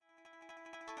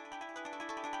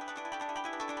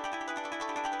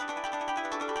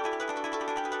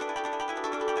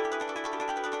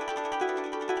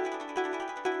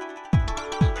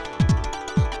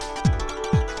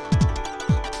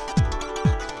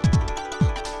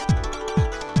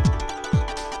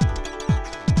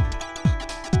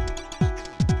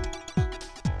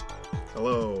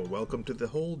welcome to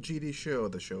the whole GD show,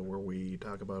 the show where we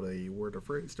talk about a word or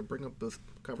phrase to bring up this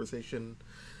conversation,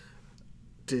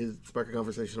 to spark a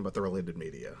conversation about the related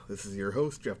media. This is your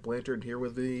host, Jeff Blanchard. Here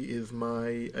with me is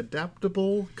my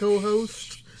adaptable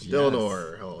co-host, Dylan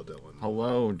Orr. Hello, Dylan.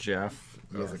 Hello, Jeff.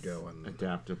 How's it going?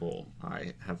 Adaptable.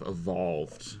 I have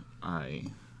evolved. I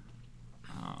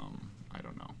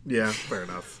don't know. Yeah, fair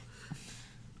enough.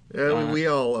 Yeah, we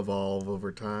all evolve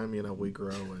over time. You know, we grow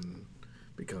and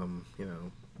become,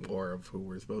 more of who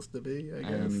we're supposed to be, I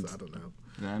guess. I don't know.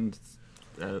 And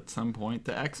at some point,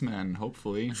 the X-Men,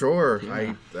 hopefully. Sure.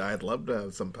 Yeah. I'd love to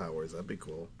have some powers. That'd be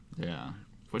cool. Yeah.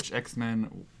 Which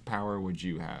X-Men power would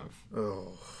you have?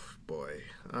 Oh, boy.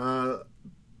 I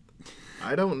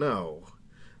don't know.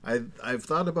 I've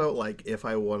thought about, if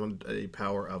I wanted a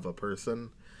power of a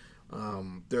person.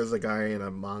 There's a guy in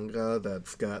a manga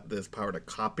that's got this power to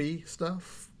copy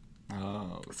stuff.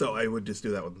 Oh. So I would just do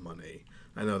that with money.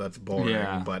 I know that's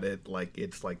boring, but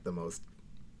it's the most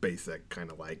basic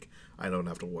kind of I don't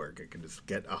have to work. I can just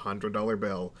get $100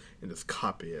 bill and just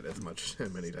copy it as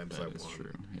many times as I want. That is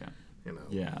true. Yeah.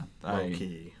 Yeah. Low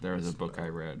key. There was a book I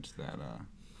read that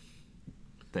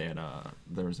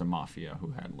there was a mafia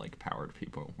who had powered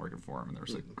people working for him, and there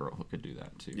was a girl who could do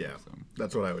that too. Yeah, so.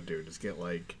 That's what I would do. Just get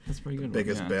That's pretty the good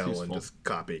biggest one. bill and just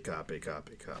copy,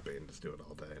 and just do it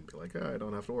all day and be like, I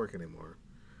don't have to work anymore.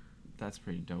 That's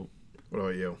pretty dope. What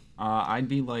about you? I'd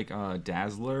be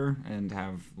Dazzler and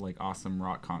have awesome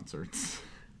rock concerts.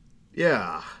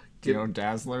 Yeah. Do you know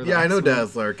Dazzler? Yeah, I know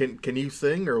Dazzler. Can you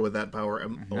sing, or would that power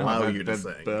allow you to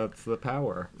sing? That's the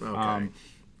power. Okay.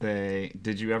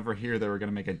 Did you ever hear they were going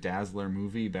to make a Dazzler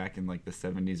movie back in the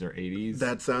 70s or 80s?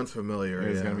 That sounds familiar. It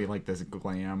was going to be this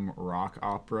glam rock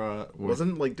opera.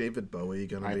 Wasn't David Bowie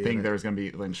going to be I think there was going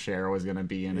to be, Cher was going to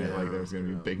be in it. There was going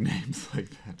to be big names like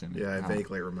that in it. Yeah, I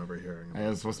vaguely remember hearing about it.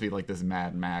 Was supposed to be this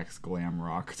Mad Max glam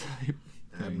rock type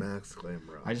Mad Max glam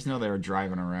rock. I just know they were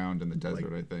driving around in the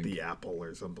desert, I think. The Apple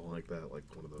or something like that, one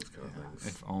of those kind of things.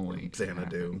 If only.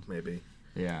 Xanadu, maybe.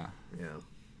 Yeah. Yeah.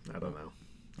 I don't know.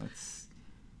 That's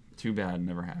too bad it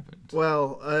never happened.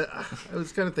 Well, I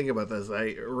was kind of thinking about this.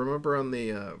 I remember on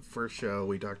the first show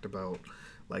we talked about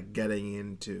getting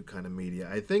into kind of media.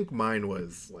 I think mine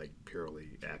was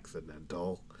purely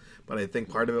accidental, but I think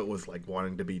part of it was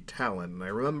wanting to be talent. And I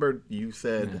remember you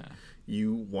said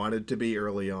you wanted to be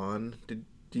early on. Did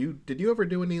you ever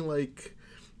do any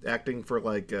acting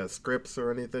for scripts or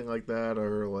anything like that,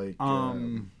 or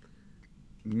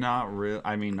Not real.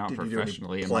 I mean, not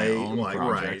professionally in my own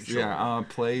projects. Right, sure.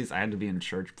 Plays. I had to be in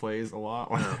church plays a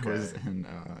lot when I was in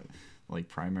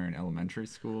primary and elementary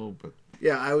school. But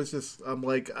yeah, I was just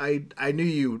I knew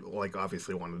you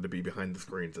obviously wanted to be behind the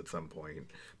screens at some point,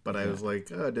 but I was I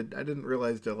didn't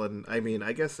realize Dylan. I mean,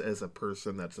 I guess as a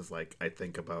person that's just I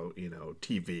think about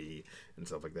TV and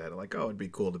stuff like that. It'd be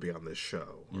cool to be on this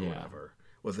show or whatever.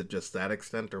 Was it just that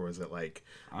extent, or was it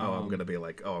I'm gonna be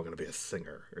I'm gonna be a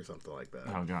singer or something like that?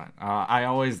 Oh God, I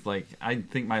always I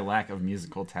think my lack of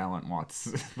musical talent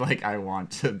wants I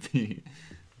want to be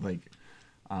I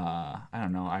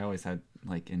don't know. I always had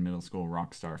in middle school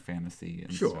rock star fantasy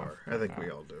and stuff. I think we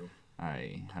all do.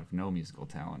 I have no musical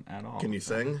talent at all. Can you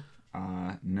sing?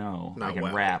 No. Not I can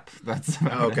well. rap. That's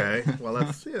okay. Well,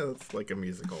 that's a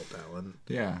musical talent.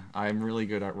 Yeah, I'm really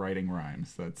good at writing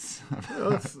rhymes.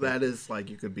 That is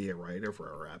you could be a writer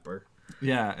for a rapper.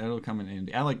 Yeah, it'll come in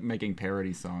handy. I like making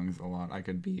parody songs a lot. I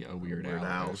could be a Weird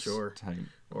Al sure. Type.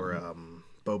 Or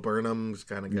Bo Burnham's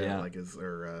kind of got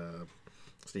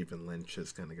Stephen Lynch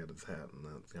has kind of got his hat and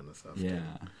that kind of stuff. Yeah.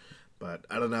 Too. But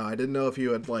I don't know. I didn't know if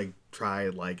you had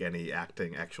tried any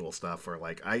actual stuff, or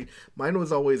mine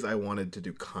was always I wanted to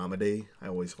do comedy. I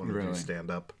always wanted to do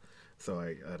stand up. So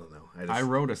I don't know. I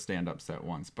wrote a stand up set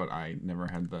once, but I never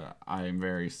had I am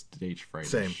very stage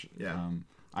frightened. Same. Yeah.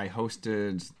 I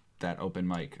hosted that open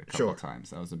mic a couple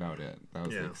times. That was about it. That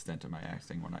was the extent of my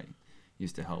acting when I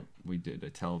used to help. We did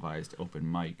a televised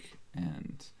open mic,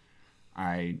 and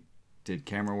I did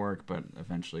camera work, but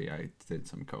eventually I did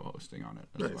some co-hosting on it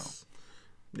as well.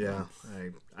 Yeah,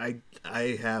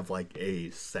 I have a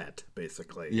set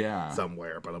basically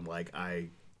somewhere, but I'm I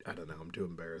don't know, I'm too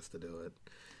embarrassed to do it.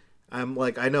 I'm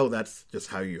I know that's just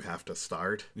how you have to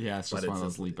start. Yeah, it's just one of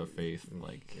those leap of faith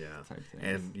type things.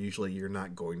 And usually you're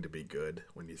not going to be good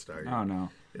when you start. Oh no,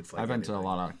 it's I've been to a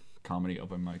lot of comedy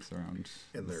open mics around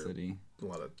the city.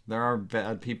 There are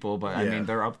bad people, but I mean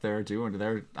they're up there doing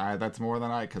that's more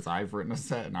than because I've written a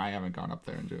set and I haven't gone up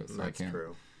there and do it, so that's I can't.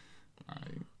 True.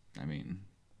 I mean,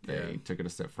 they took it a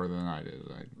step further than I did.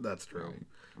 That's true.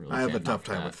 I have a tough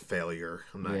time with failure.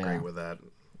 I'm not great with that.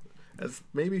 as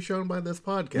maybe shown by this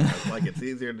podcast. Like, it's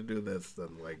easier to do this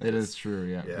than, like... It is true,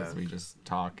 yeah, because we just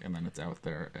talk, and then it's out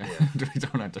there, and we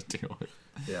don't have to deal with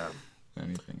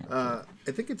anything else.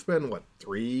 I think it's been,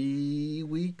 3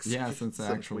 weeks? Yeah, since the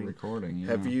actual recording, yeah.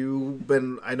 Have you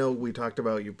been... I know we talked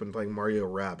about you've been playing Mario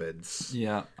Rabbids.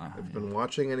 Yeah. Have you been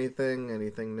watching anything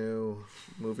new?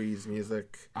 Movies,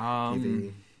 music,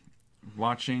 TV?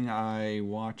 I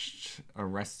watched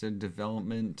Arrested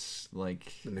Development,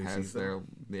 like, the new has season?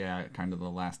 kind of the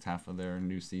last half of their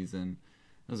new season.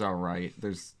 It was alright.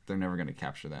 They're never going to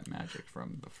capture that magic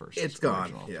from the first. It's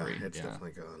gone. Yeah, three. it's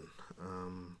definitely gone.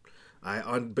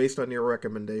 Based on your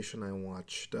recommendation, I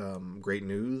watched Great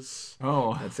News.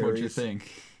 Oh, what'd you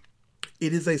think?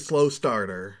 It is a slow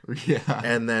starter. Yeah.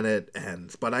 And then it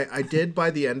ends. But I did, by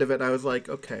the end of it, I was like,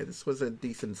 okay, this was a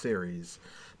decent series.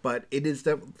 But it is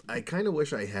I kind of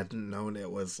wish I hadn't known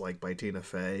it was, like, by Tina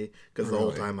Fey. Because the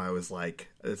whole time I was like,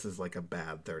 this is like a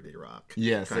bad 30 Rock.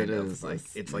 Yes, it is. Like,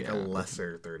 it's like a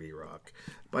lesser 30 Rock.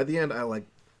 By the end,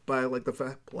 by like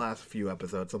the last few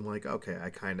episodes, I'm like, okay,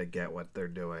 I kind of get what they're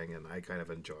doing, and I kind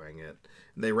of enjoying it.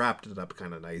 And they wrapped it up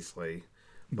kind of nicely,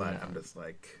 but I'm just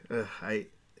like, I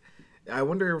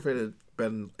wonder if it had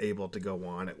been able to go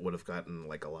on, it would have gotten,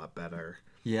 like, a lot better.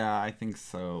 Yeah, I think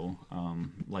so.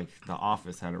 Like, The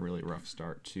Office had a really rough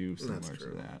start too, similar to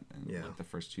that, and like the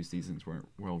first 2 seasons weren't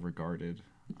well regarded.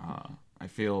 I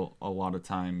feel a lot of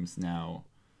times now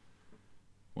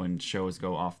when shows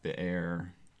go off the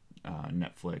air,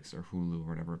 Netflix or Hulu or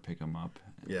whatever pick them up.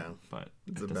 But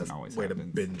it's the best way to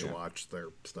binge watch their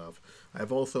stuff.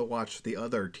 I've also watched the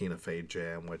other Tina Fey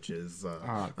jam, which is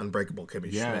Unbreakable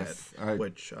Kimmy Schmidt.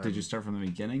 Which did you start from the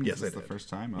beginning? Yes, I did. The first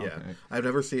time. Yeah, okay. I've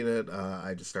never seen it.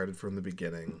 I just started from the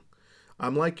beginning.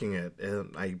 I'm liking it,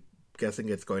 and I'm guessing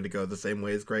it's going to go the same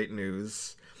way as Great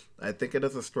News. I think it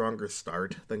has a stronger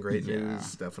start than Great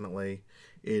News. Definitely,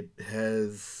 it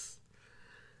has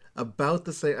about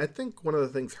the same. I think one of the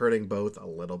things hurting both a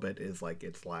little bit is, like,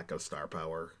 its lack of star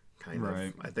power, kind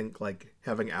of. I think, like,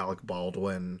 having Alec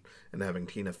Baldwin and having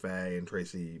Tina Fey and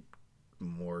Tracy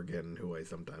Morgan, who I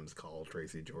sometimes call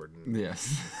Tracy Jordan.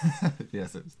 Yes.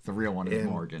 Yes, it's the real one is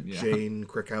Morgan. Yeah. Jane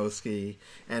Krakowski.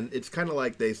 And it's kind of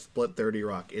like they split 30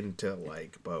 Rock into,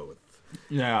 like, both.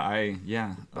 Yeah, I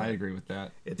agree with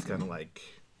that. It's kind of like...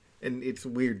 And it's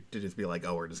weird to just be like,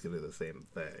 oh, we're just going to do the same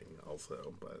thing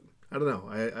also, but... I don't know.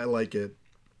 I like it,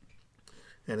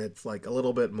 and it's like a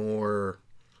little bit more.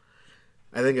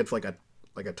 I think it's like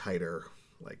a tighter,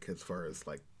 like, as far as,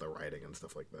 like, the writing and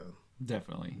stuff like that.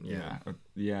 Definitely, yeah.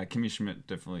 Kimmy Schmidt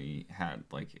definitely had,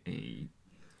 like, I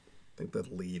think the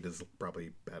lead is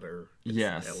probably better.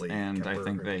 Yes, Ellie and Kemper, I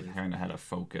think they kind of had a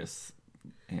focus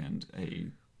and a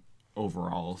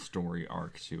overall story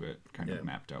arc to it, kind of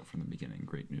mapped out from the beginning.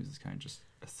 Great News is kind of just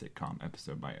a sitcom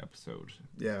episode by episode.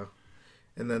 Yeah.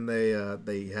 And then they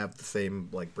have the same,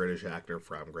 like, British actor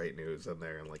from Great News in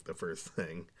there in, like, the first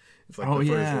thing. It's like the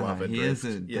first love interest. He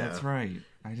is that's right.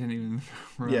 I didn't even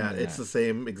remember that. It's the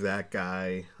same exact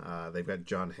guy. They've got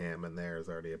John Hamm in there, has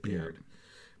already appeared.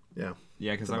 Yeah,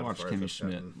 because I watched Kimmy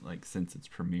Schmidt, like, since its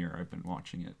premiere. I've been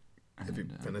watching it. Have you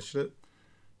finished it?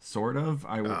 Sort of.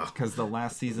 Because the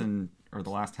last season, or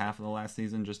the last half of the last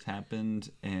season just happened,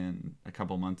 and a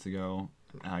couple months ago,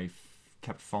 I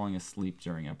kept falling asleep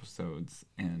during episodes,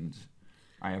 and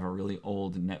I have a really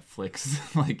old Netflix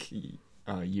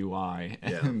UI,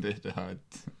 and it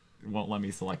won't let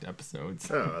me select episodes.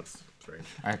 Oh, that's strange.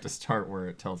 I have to start where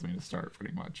it tells me to start,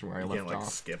 pretty much where I left off. You can't, like,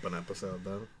 skip an episode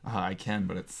though. I can,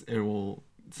 but it will.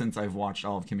 Since I've watched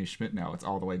all of Kimmy Schmidt now, it's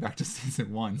all the way back to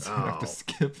season 1, so I have to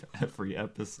skip every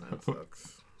episode. That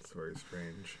sucks. It's very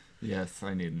strange. Yes,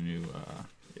 I need a new.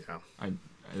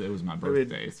 It was my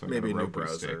birthday, so maybe I got a new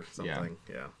browser or something.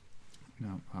 Yeah.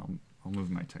 No, I'll move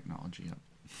my technology up.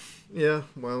 Yeah,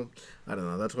 well, I don't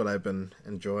know. That's what I've been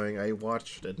enjoying. I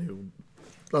watched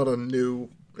not a new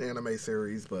anime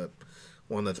series, but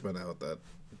one that's been out that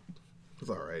was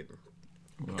all right.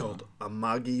 Called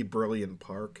Amagi Brilliant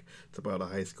Park. It's about a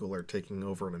high schooler taking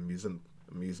over an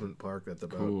amusement park that's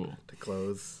about to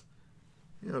close.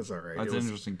 Yeah, it was all right. That's an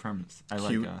interesting premise. I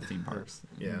like theme parks.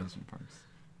 Amusement parks.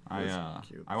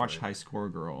 I watched High Score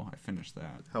Girl. I finished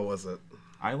that. How was it?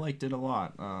 I liked it a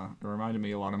lot. It reminded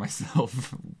me a lot of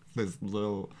myself. This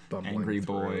little angry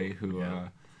boy who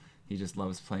he just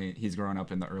loves playing. He's grown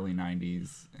up in the early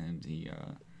 90s, and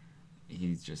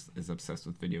he just is obsessed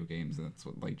with video games, and that's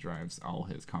what, like, drives all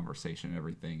his conversation and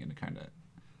everything, and it kind of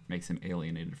makes him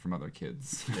alienated from other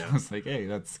kids. Yeah. I was like, hey,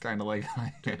 that's kind of like...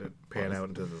 Did it pan out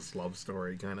into this love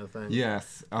story kind of thing?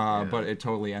 Yes, but it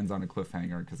totally ends on a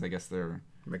cliffhanger, because I guess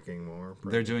making more.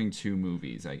 They're doing 2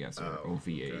 movies, I guess, or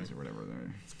OVAs or whatever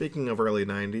they're. Speaking of early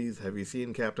 90s, have you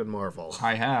seen Captain Marvel?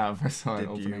 I have. I saw it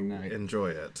opening night. Did you enjoy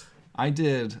it? I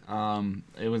did.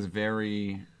 It was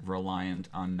very reliant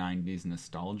on 90s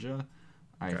nostalgia.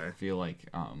 I feel like,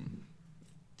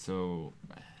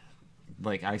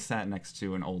 I sat next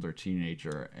to an older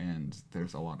teenager, and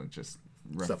there's a lot of just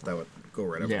stuff that would go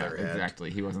right over their head. Exactly.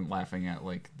 He wasn't laughing at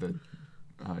like the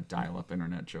dial-up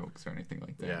internet jokes or anything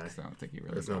like that. Yeah, so I don't think he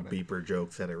really. There's no beeper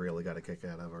jokes that I really got a kick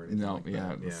out of or anything. No, like yeah,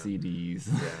 that. the CDs.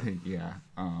 Yeah.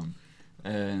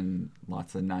 And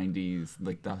lots of 90s,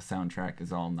 like the soundtrack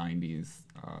is all 90s.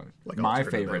 Like my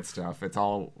favorite stuff, it's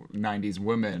all 90s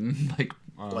women, like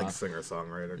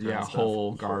singer-songwriter. Yeah,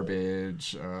 Hole,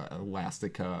 Garbage,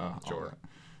 Elastica. Sure.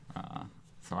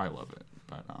 So I love it.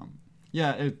 But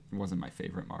yeah, it wasn't my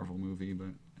favorite Marvel movie, but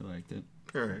I liked it.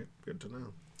 All right, good to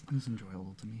know. It was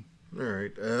enjoyable to me. All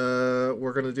right,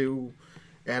 we're gonna do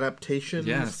adaptations.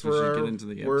 Yes, we should get into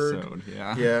the episode.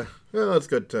 Yeah. Well, it's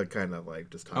good to kind of like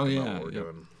just talk about what we're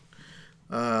doing.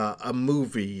 A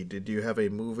movie. Did you have a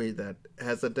movie that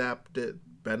has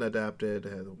been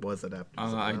adapted, was adapted?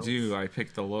 I do. I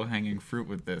picked the low-hanging fruit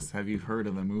with this. Have you heard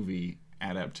of the movie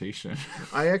Adaptation?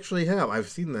 I actually have. I've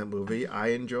seen that movie. I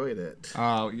enjoyed it.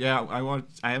 Yeah.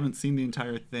 I haven't seen the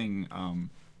entire thing.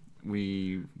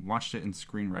 We watched it in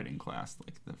screenwriting class,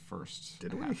 like the first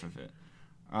half of it.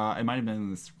 It might have been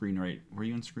in the screenwriting. Were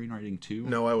you in screenwriting too?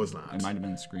 No, I was not. It might have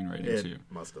been screenwriting too.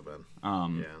 Must have been.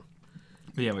 Yeah.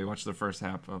 But yeah, we watched the first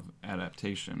half of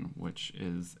Adaptation, which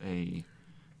is a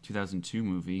 2002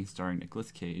 movie starring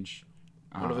Nicolas Cage.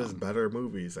 One of his better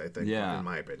movies, I think, in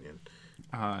my opinion.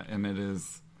 And it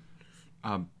is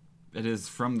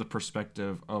from the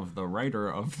perspective of the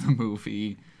writer of the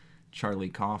movie, Charlie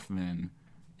Kaufman,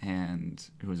 and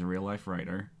who was a real life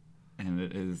writer, and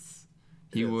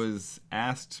he was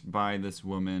asked by this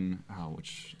woman,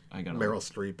 which I got Meryl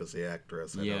Streep is the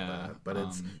actress. I know that, but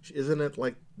isn't it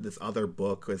like this other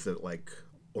book? Is it like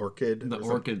Orchid? The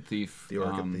Orchid Thief. The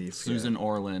Orchid Thief. Susan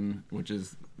Orlean,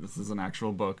 this is an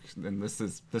actual book, and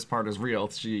this part is real.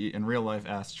 She in real life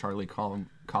asked Charlie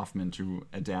Kaufman to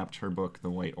adapt her book, The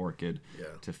White Orchid,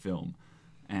 to film.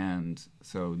 And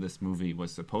so this movie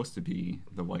was supposed to be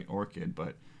The White Orchid,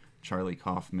 but Charlie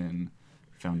Kaufman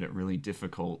found it really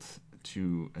difficult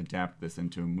to adapt this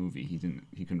into a movie. He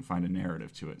couldn't find a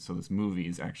narrative to it. So this movie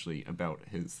is actually about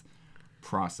his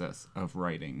process of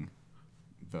writing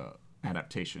the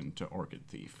adaptation to Orchid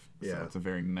Thief. So it's a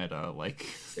very meta,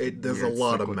 there's a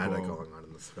lot of meta going on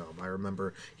in this film. I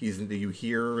remember you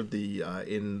hear the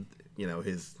in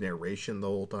his narration the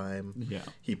whole time. Yeah.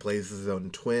 He plays his own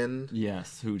twin.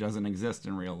 Yes, who doesn't exist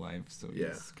in real life. So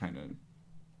he's kind of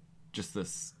just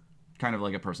this kind of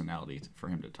like a personality for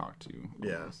him to talk to.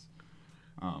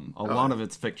 Almost. A lot of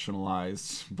it's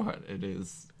fictionalized, but it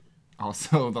is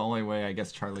also the only way I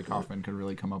guess Charlie Kaufman could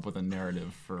really come up with a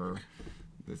narrative for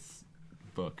this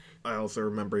book. I also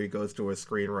remember he goes to a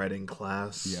screenwriting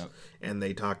class, and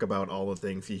they talk about all the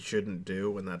things he shouldn't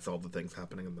do, and that's all the things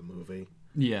happening in the movie.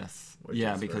 Yes.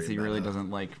 Yeah, because he really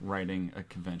doesn't like writing a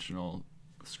conventional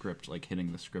script, like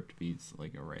hitting the script beats,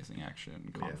 like a rising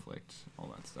action, conflict,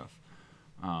 all that stuff.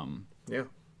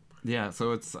 Yeah,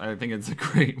 so I think it's a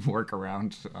great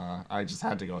workaround. I just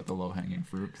had to go with the low-hanging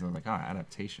fruit because I was like,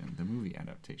 adaptation, the movie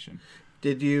adaptation.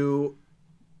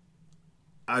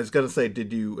 I was going to say,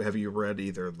 have you read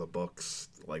either of the books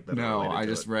like that? No, I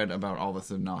just read about all the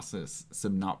synopsis,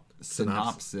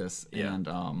 and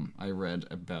I read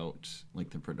about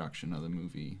like the production of the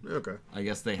movie. Okay. I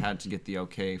guess they had to get the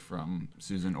okay from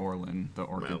Susan Orlean, the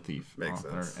Orchid Thief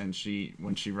author, sense. And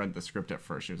when she read the script at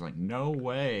first, she was like, "No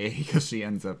way," because she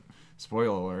ends up, spoiler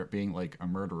alert, being like a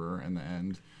murderer in the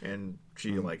end. And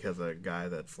she has a guy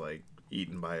that's like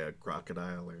eaten by a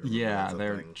crocodile.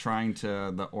 They're trying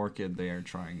to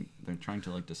they're trying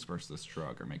to like disperse this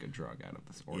drug or make a drug out of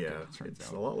this orchid. Yeah, it's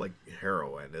a lot like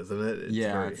heroin, isn't it? It's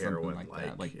very heroin like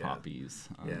that, like poppies.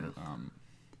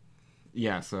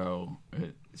 So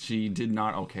she did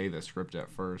not okay the script at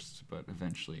first, but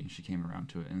eventually she came around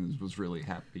to it and was really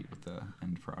happy with the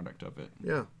end product of it.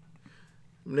 Yeah.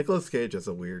 Nicolas Cage has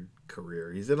a weird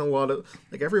career. He's in a lot of,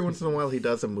 every once in a while he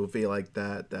does a movie like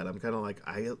that I'm kind of like,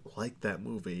 I like that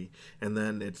movie. And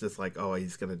then it's just like,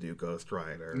 he's going to do Ghost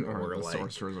Rider. Or like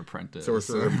Sorcerer's Apprentice.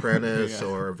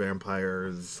 Or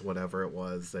Vampires, whatever it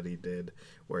was that he did,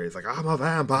 where he's like, I'm a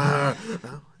vampire!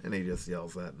 And he just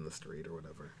yells that in the street or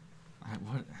whatever.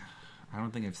 I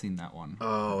don't think I've seen that one.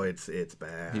 Oh, it's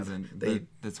bad.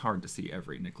 It's hard to see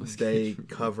every Nicolas Cage. They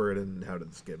cover it in How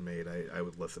Did This Get Made. I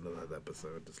would listen to that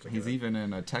episode. He's even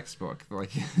in a textbook,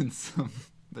 like in some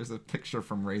There's a picture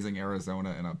from Raising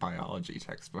Arizona in a biology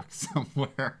textbook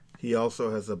somewhere. He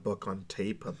also has a book on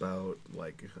tape about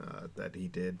that he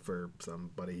did for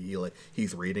somebody.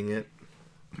 He's reading it.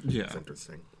 Yeah, it's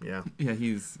interesting. Yeah, yeah.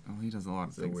 He does a lot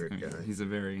of things. A weird guy. He's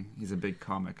a big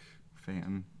comic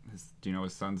fan. Do you know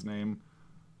his son's name?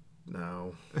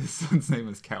 No. His son's name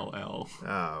is Kal-El.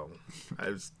 Oh, I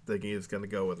was thinking he was gonna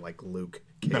go with Luke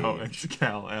Cage. No, it's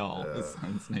Kal-El. His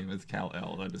son's name is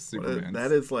Kal-El. That is Superman.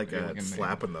 That is like a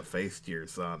slap in the face to your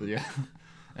son. Yeah,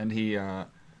 and he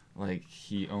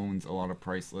owns a lot of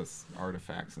priceless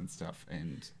artifacts and stuff.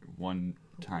 And one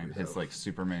time, his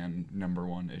Superman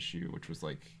 #1 issue, which was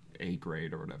A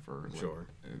grade or whatever,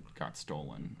 it got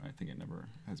stolen. I think it never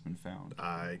has been found.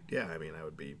 I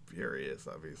would be furious.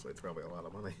 Obviously, it's probably a lot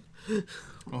of money.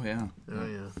 Oh yeah.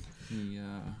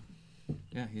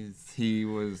 He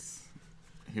was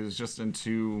just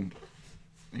into.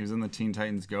 He was in the Teen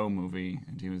Titans Go movie,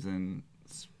 and he was in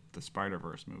the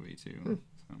Spider-Verse movie too.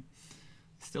 So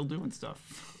still doing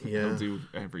stuff. Yeah, he'll do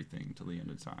everything till the end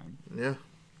of time. Yeah.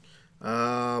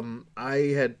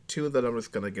 I had two that I'm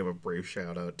just going to give a brief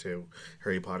shout out to.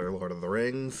 Harry Potter, Lord of the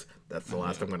Rings. That's the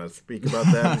last I'm going to speak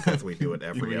about them because we do it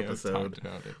every episode.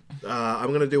 I'm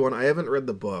going to do one. I haven't read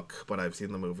the book, but I've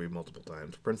seen the movie multiple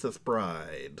times. Princess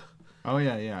Bride. Oh,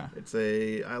 yeah.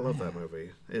 I love that movie.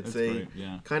 It's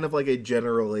kind of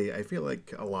generally, I feel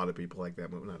like a lot of people like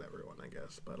that movie. Not everyone, I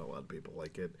guess, but a lot of people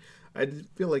like it. I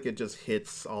feel like it just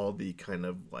hits all the kind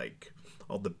of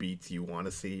all the beats you want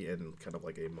to see in kind of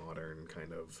a modern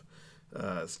kind of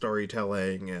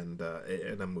storytelling, and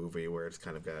in a movie where it's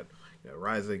kind of got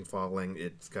rising, falling.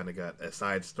 It's kind of got a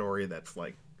side story that's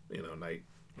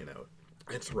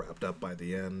it's wrapped up by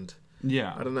the end.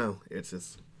 Yeah, I don't know. It's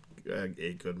just a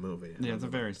good movie. Yeah, it's a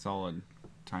very solid,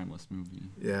 timeless movie.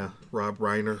 Yeah, Rob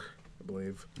Reiner, I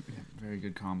believe. Yeah, very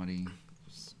good comedy.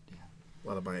 A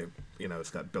lot of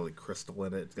it's got Billy Crystal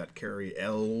in it. It's got Carrie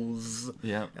Elves.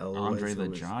 Yeah, Andre the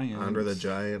Giant. Andre the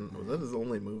Giant. Was that his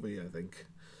only movie, I think?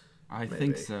 I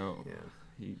think so.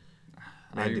 Yeah.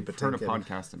 I've heard a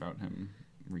podcast about him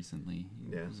recently.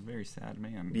 He was a very sad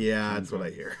man. Yeah, that's what I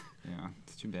hear. Yeah,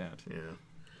 it's too bad.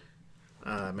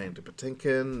 Yeah. Mandy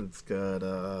Patinkin. It's got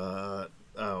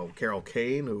Carol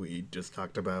Kane, who we just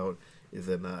talked about, is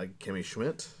in Kimmy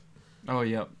Schmidt. Oh,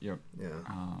 yep. Yeah.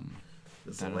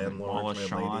 That landlord,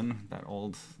 Sean, that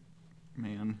old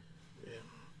man.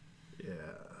 Yeah.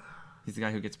 He's the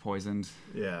guy who gets poisoned.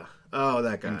 Yeah. Oh,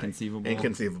 that guy.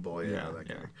 Inconceivable. Yeah, that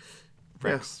guy.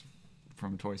 Rex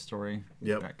from Toy Story.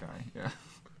 Yep. That guy. Yeah.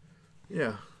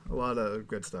 Yeah. A lot of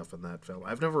good stuff in that film.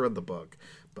 I've never read the book,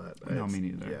 but no, me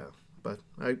neither. Yeah, but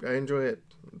I enjoy it.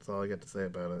 That's all I got to say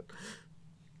about it.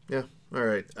 Yeah. All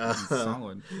right.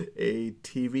 Solid. A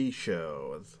TV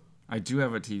show. I do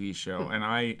have a TV show, and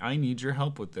I need your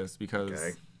help with this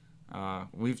because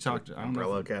we've talked...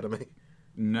 Umbrella Academy?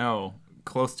 No.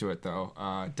 Close to it, though.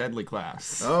 Deadly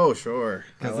Class. Oh, sure.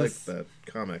 I like that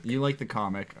comic. You like the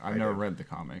comic. I've never read the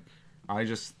comic.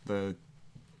 The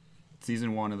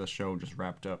season 1 of the show just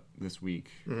wrapped up this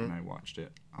week, and I watched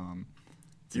it.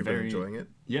 You've been enjoying it?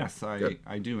 Yes,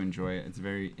 I do enjoy it. It's a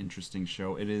very interesting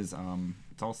show. It is.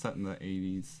 It's all set in the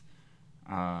 80s.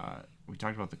 We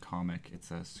talked about the comic. It's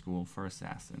a school for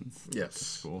assassins. Yes. It's a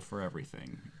school for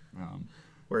everything.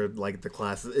 Where the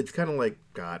classes, it's kind of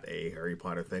got a Harry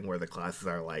Potter thing where the classes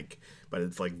are but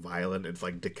it's violent. It's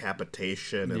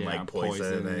decapitation and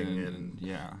poisoning and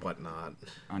whatnot.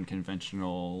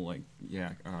 Unconventional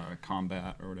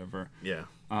combat or whatever. Yeah.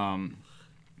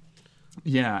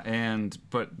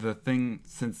 But the thing,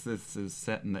 since this is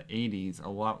set in the 80s, a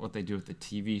lot what they do with the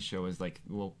TV show is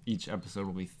each episode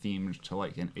will be themed to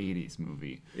an 80s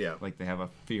movie. Yeah. They have a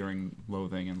Fear and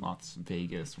Loathing in Las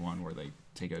Vegas one where they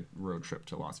take a road trip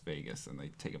to Las Vegas and they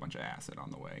take a bunch of acid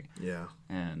on the way. Yeah.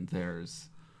 And there's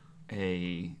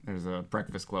a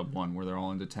Breakfast Club one where they're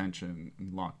all in detention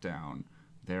and locked down.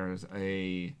 There's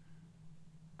the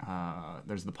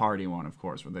party one, of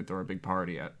course, where they throw a big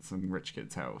party at some rich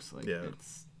kid's house.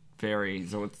 It's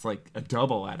a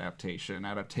double adaptation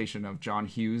of John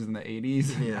Hughes in the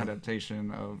 80s. Yeah.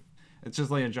 It's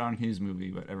just like a John Hughes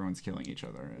movie, but everyone's killing each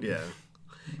other. Yeah.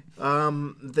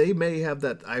 They may have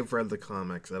that. I've read the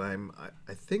comics, and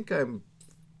I think I'm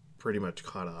pretty much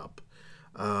caught up.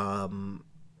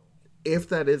 If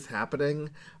that is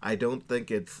happening, I don't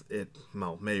think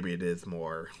well, maybe it is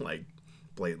more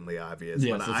blatantly obvious,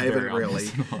 yes, but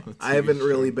I haven't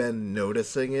really been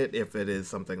noticing it. If it is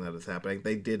something that is happening,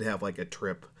 they did have a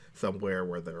trip somewhere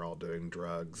where they're all doing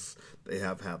drugs. They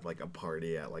have had a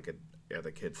party at at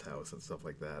a kid's house and stuff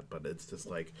like that. But it's just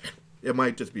it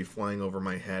might just be flying over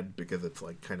my head because it's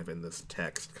kind of in this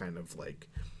text, kind of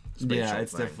Yeah,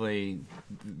 it's definitely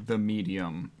the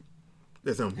medium.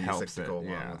 There's no music to go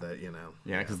along with it, you know.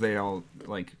 Yeah, because they all,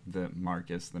 like, the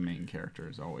Marcus, the main character,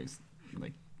 is always,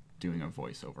 like, doing a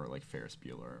voiceover, like Ferris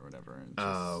Bueller or whatever. And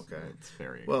okay. It's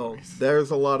very nice.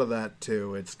 There's a lot of that,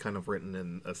 too. It's kind of written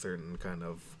in a certain kind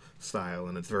of style,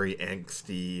 and it's very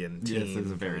angsty and teen. Yes,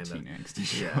 it's a very teen angsty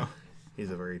show. Yeah. He's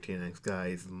a very teen angst guy.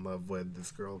 He's in love with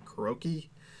this girl, Kuroki?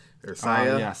 Or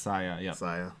Saya? Yeah, Saya, yeah.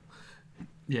 Saya.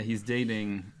 Yeah, he's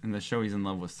dating, in the show he's in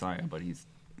love with Saya, but he's,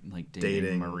 like,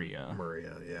 dating Maria.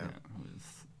 Maria, yeah.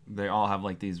 They all have,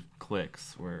 like, these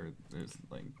cliques where there's,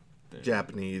 like...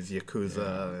 Japanese,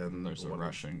 Yakuza, and... There's a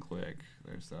Russian clique.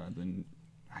 There's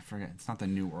I forget, it's not the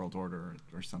New World Order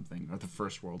or something, or the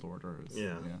First World Order.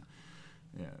 Yeah.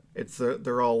 It's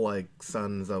they're all like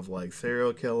sons of like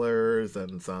serial killers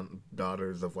and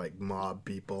daughters of like mob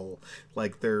people.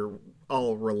 Like they're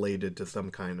all related to some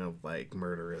kind of like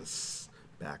murderous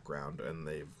background, and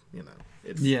they've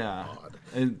it's odd.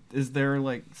 And is there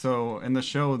like so in the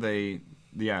show a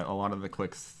lot of the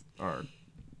cliques are,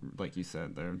 like you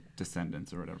said, they're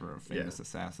descendants or whatever of famous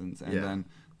assassins, and then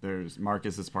there's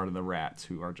Marcus is part of the Rats,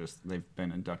 who are just, they've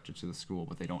been inducted to the school,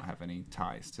 but they don't have any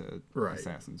ties to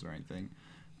assassins or anything.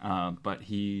 But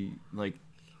he, like,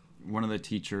 one of the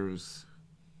teachers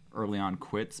early on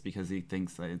quits because he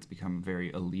thinks that it's become a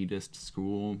very elitist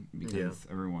school because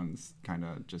everyone's kind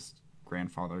of just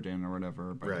grandfathered in or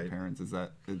whatever by their parents. Is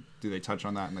that, do they touch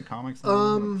on that in the comics?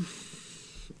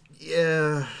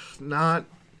 Yeah,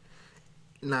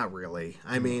 not really.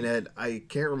 I mean, I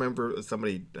can't remember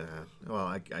somebody. Well,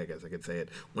 I guess I could say it.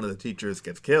 One of the teachers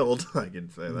gets killed. I can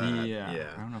say that. Yeah.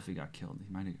 I don't know if he got killed.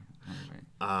 He might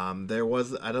have. There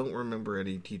was. I don't remember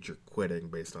any teacher quitting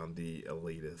based on the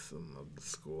elitism of the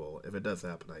school. If it does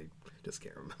happen, I just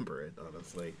can't remember it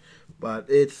honestly. But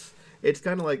it's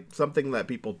kind of like something that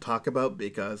people talk about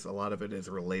because a lot of it is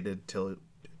related to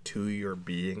your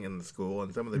being in the school,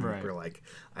 and some of the people are like,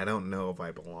 I don't know if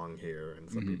I belong here, and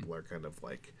some people are kind of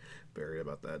like very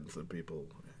about that, and some people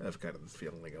have kind of this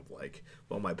feeling of like,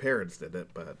 well, my parents did it,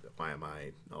 but why am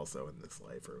I also in this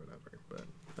life or whatever? But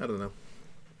I don't know.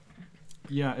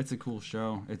 Yeah, it's a cool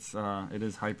show. It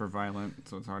is hyper violent,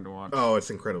 so it's hard to watch. Oh, it's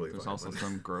incredibly There's violent. also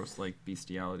some gross like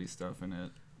bestiality stuff in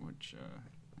it, which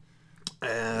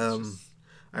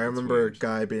I remember a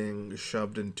guy being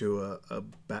shoved into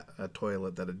a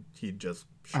toilet that he'd just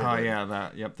shit in. Yeah,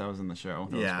 that was in the show.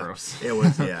 That was gross. It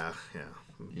was, yeah.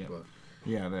 But,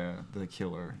 the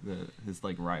killer, his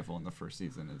like rival in the first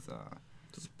season is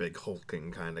this big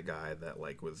hulking kind of guy that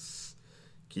like was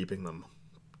keeping them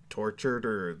tortured,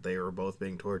 or they were both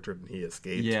being tortured, and he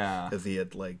escaped. Yeah, because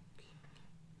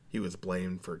he was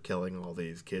blamed for killing all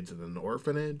these kids in an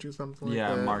orphanage or something like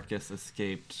that. Yeah, Marcus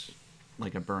escaped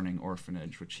like a burning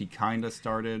orphanage, which he kind of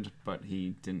started, but he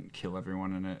didn't kill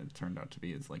everyone in it. It turned out to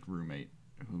be his like roommate,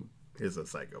 who is a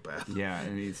psychopath. Yeah,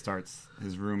 and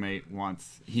his roommate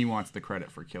wants the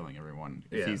credit for killing everyone.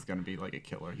 If he's gonna be like a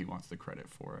killer, he wants the credit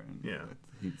for it. And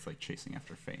he's like chasing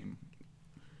after fame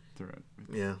through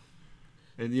it.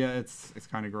 It's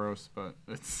kind of gross, but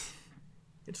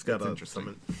it's got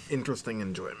some interesting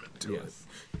enjoyment to it.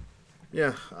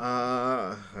 Yeah,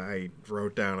 I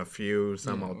wrote down a few.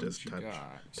 Some I'll just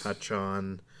touch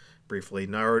on briefly.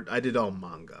 I did all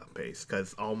manga based,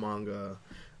 because all manga,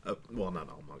 well, not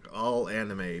all manga, all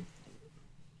anime.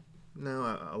 No,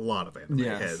 a lot of anime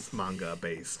has manga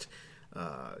based.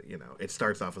 It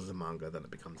starts off as a manga, then it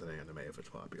becomes an anime if it's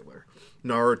popular.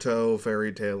 Naruto,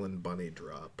 Fairy Tail, and Bunny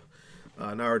Drop.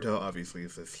 Naruto obviously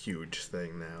is this huge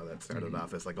thing now that started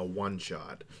off as like a one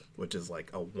shot, which is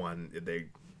like they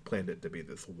planned it to be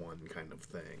this one kind of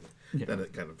thing. Then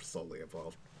it kind of slowly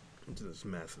evolved into this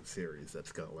massive series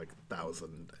that's got like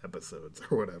 1,000 episodes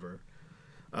or whatever.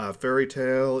 Fairy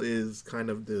Tail is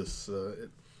kind of this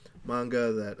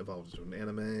manga that evolved into an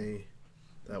anime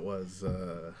that was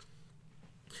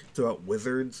it's about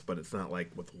wizards, but it's not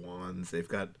like with wands. They've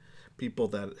got people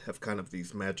that have kind of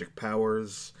these magic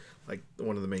powers. Like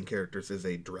one of the main characters is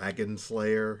a dragon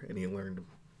slayer, and he learned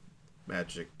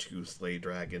magic to slay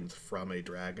dragons from a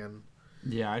dragon.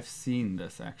 Yeah, I've seen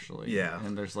this actually. Yeah,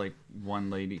 and there's like one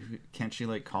lady. Can't she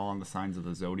like call on the signs of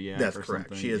the zodiac? That's or correct.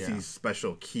 Something? She has these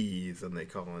special keys, and they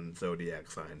call on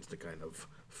zodiac signs to kind of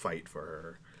fight for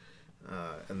her.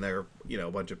 And they're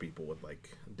a bunch of people with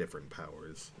like different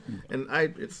powers, and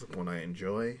it's one I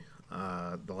enjoy.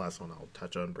 The last one I'll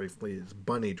touch on briefly is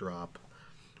Bunny Drop,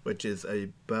 which is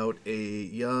about a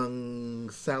young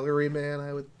salaryman,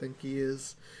 I would think he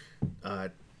is,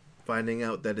 finding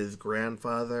out that his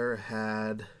grandfather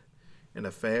had an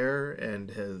affair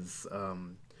and has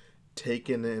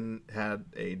had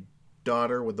a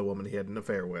daughter with the woman he had an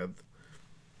affair with.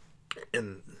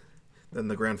 and then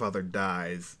the grandfather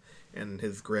dies, and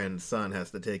his grandson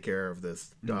has to take care of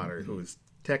this daughter who's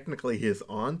technically his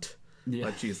aunt,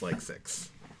 but she's like 6.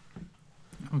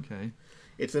 Okay.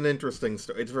 It's an interesting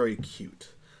story. It's very cute.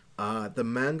 The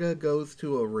manga goes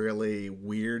to a really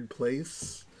weird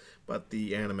place, but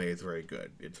the anime is very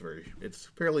good. It's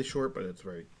fairly short, but it's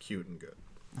very cute and good.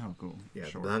 Oh, cool. Yeah,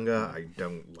 Short. the manga, I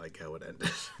don't like how it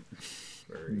ended.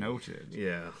 Noted.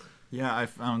 Yeah. Yeah, I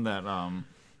found that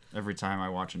every time I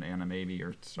watch an anime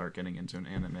or start getting into an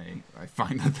anime, I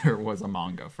find that there was a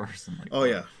manga first. I'm like, Oh,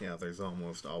 yeah. Yeah, there's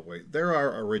almost always... There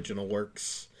are original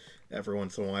works every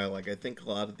once in a while. Like, I think a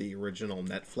lot of the original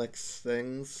Netflix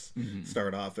things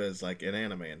start off as, like, an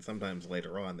anime, and sometimes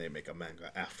later on they make a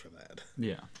manga after that.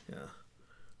 Yeah. Yeah.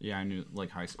 Yeah, I knew, like,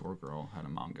 High Score Girl had a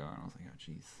manga, and I was like,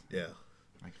 oh, jeez. Yeah.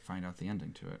 I can find out the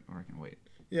ending to it, or I can wait.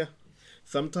 Yeah.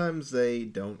 Sometimes they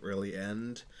don't really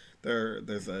end.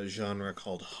 There's a genre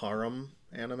called harem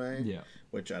anime,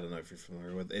 which I don't know if you're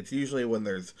familiar with. It's usually when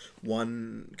there's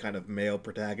one kind of male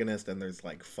protagonist and there's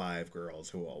like 5 girls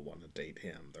who all want to date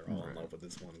him. They're all in love with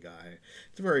this one guy.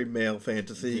 It's a very male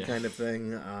fantasy kind of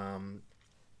thing.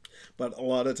 But a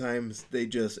lot of times they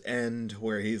just end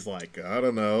where he's like, I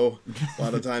don't know. A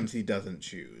lot of times he doesn't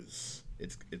choose.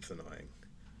 It's annoying.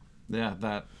 Yeah,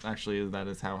 that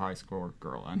is how High Score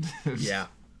Girl ended. Yeah.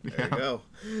 There you go.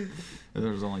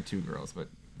 There was only 2 girls, but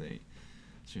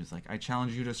she was like, I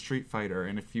challenge you to Street Fighter,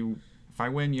 and if I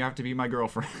win, you have to be my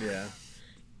girlfriend. Yeah.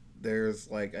 There's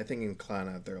like, I think in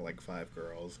Clannad there are like 5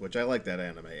 girls, which I like that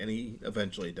anime, and he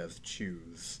eventually does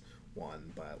choose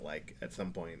one, but like at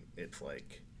some point it's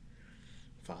like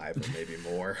 5 or maybe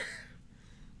more.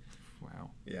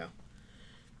 Wow. Yeah.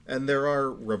 And there are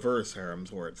reverse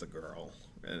harems where it's a girl,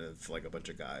 and it's like a bunch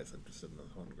of guys interested in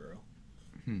this one girl.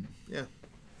 Yeah.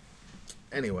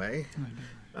 Anyway,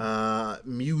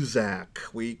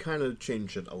 Muzak. We kind of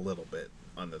changed it a little bit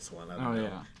on this one. I don't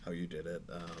know how you did it.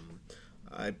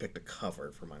 I picked a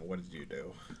cover for mine. What did you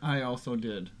do? I also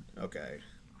did. Okay.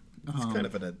 It's kind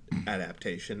of an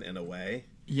adaptation in a way.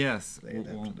 Yes. They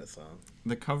adapted the song.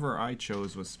 The cover I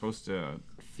chose was supposed to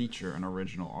feature an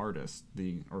original artist,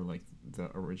 the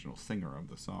original singer of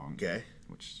the song. Okay.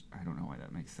 Which I don't know why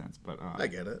that makes sense, but I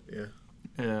get it.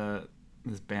 Yeah.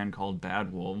 This band called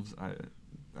Bad Wolves.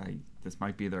 This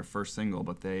might be their first single,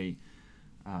 but they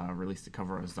released a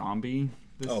cover of Zombie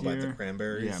this year. By the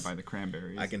Cranberries? Yeah, by the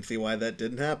Cranberries. I can see why that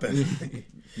didn't happen.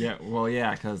 Yeah, well,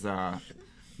 yeah, because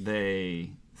they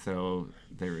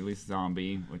released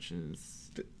Zombie, which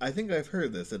is... I think I've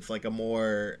heard this. It's like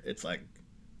It's like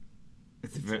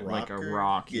a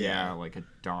rock, like a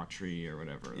Daughtry or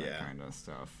whatever, that kind of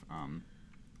stuff.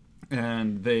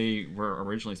 And they were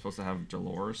originally supposed to have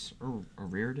Dolores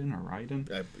O'Riordan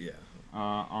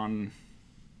on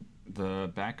the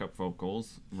backup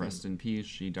vocals. Rest in peace.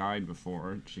 She died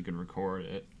before she could record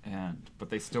it, but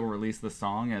they still released the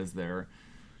song as their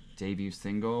debut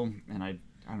single. And I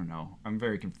don't know. I'm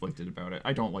very conflicted about it.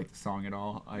 I don't like the song at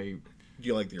all. Do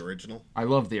you like the original? I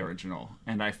love the original,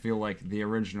 and I feel like the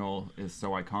original is so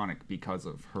iconic because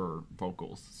of her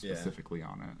vocals specifically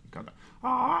on it. Got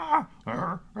all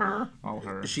her.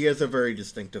 She has a very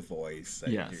distinctive voice.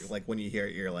 Yes. Like when you hear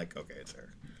it, you're like, okay, it's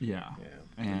her. Yeah.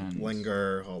 Yeah. And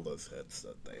Linger, all those hits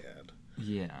that they had.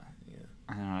 Yeah. Yeah.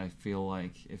 And I feel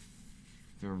like if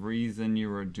the reason you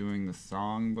were doing the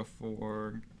song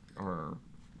before or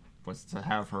was to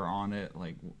have her on it,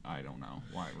 like, I don't know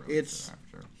why release it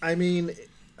after. I mean,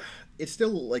 it's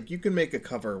still like you can make a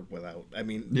cover without. I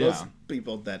mean, most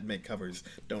people that make covers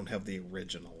don't have the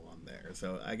original on there,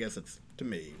 so I guess it's, to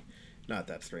me, not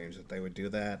that strange that they would do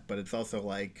that. But it's also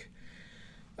like,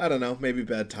 I don't know, maybe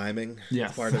bad timing.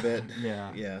 Yes. Part of it.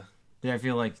 Yeah. Yeah. Yeah, I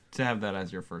feel like to have that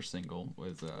as your first single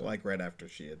was like right after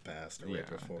she had passed or right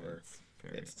before.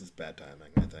 It's just bad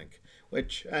timing, I think.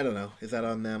 Which I don't know. Is that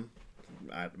on them?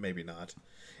 Maybe not.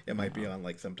 It might be on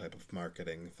like some type of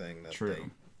marketing thing that they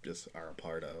just are a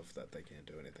part of that they can't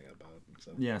do anything about.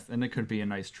 So. Yes, and it could be a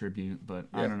nice tribute, but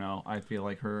I don't know. I feel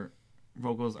like her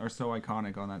vocals are so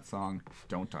iconic on that song.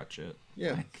 Don't touch it.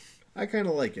 Yeah, I kind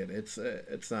of like it. It's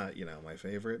not my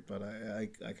favorite, but I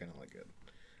kind of like it.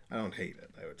 I don't hate it.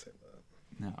 I would say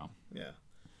that. No. Yeah.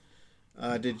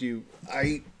 Did you?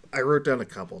 I wrote down a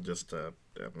couple just to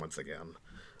once again.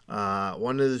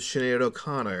 One is Sinead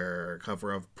O'Connor,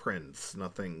 cover of Prince.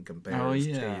 Nothing compares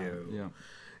to you.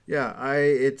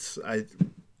 Yeah.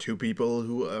 Two people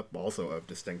who also have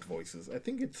distinct voices. I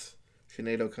think it's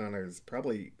Sinead O'Connor's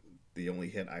probably the only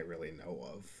hit I really know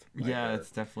of.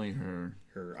 It's definitely her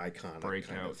iconic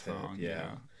breakout kind of song. Hit.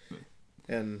 Yeah.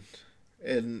 And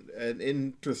an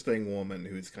interesting woman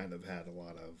who's kind of had a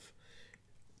lot of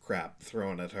crap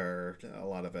thrown at her. A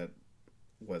lot of it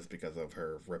was because of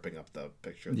her ripping up the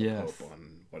picture of the Pope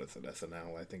on, what is it,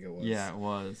 SNL, I think it was. Yeah, it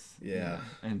was. Yeah.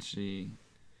 And she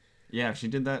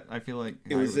did that, I feel like.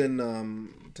 It was in,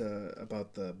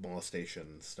 about the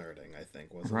molestation starting, I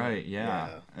think, wasn't it? Right, yeah.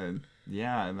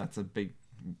 Yeah, and that's a big,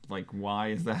 like, why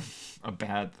is that a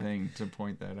bad thing to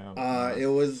point that out?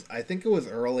 I think it was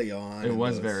early on. It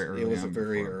was very early. It was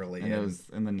very early. And it was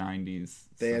in the 90s.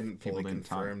 They hadn't fully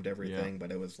confirmed everything,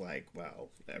 but it was like, well,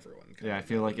 everyone Yeah, I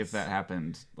feel like if that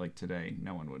happened, like, today,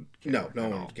 no one would care. No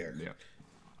one would care. Yeah.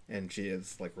 And she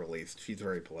is, like, released. She's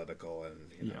very political,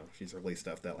 and, you know, she's released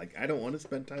stuff that, like, I don't want to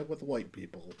spend time with white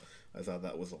people. I thought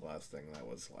that was the last thing that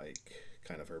was, like,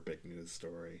 kind of her big news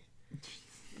story.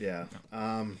 Yeah.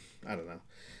 I don't know.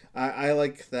 I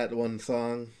like that one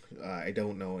song. I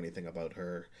don't know anything about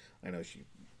her. I know she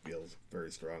feels very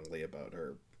strongly about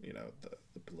her, you know, the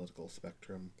political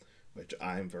spectrum, which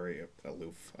I'm very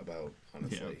aloof about,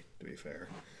 honestly, to be fair.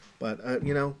 But,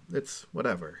 you know, it's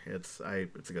whatever. It's a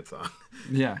good song.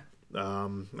 Yeah.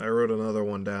 I wrote another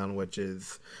one down, which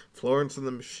is Florence and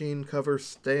the Machine cover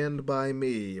Stand By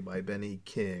Me by Benny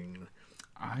King.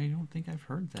 I don't think I've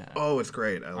heard that. Oh, it's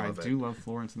great. I love it. I do love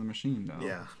Florence and the Machine, though.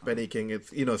 Yeah. Benny King,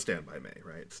 it's, you know, Stand By Me,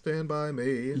 right? Stand By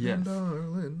Me,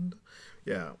 darling.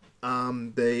 Yeah.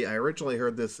 I originally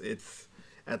heard this, it's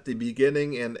at the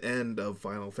beginning and end of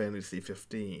Final Fantasy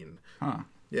 15. Huh.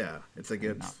 Yeah, it's a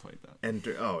good. I've not played that.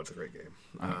 It's a great game.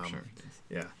 I'm sure.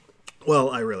 Yeah. Well,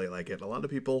 I really like it. A lot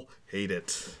of people hate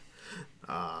it.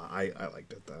 I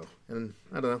liked it though, and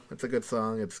I don't know. It's a good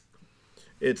song.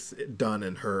 It's done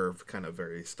in her kind of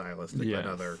very stylistic,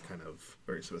 another kind of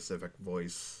very specific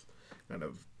voice, kind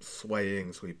of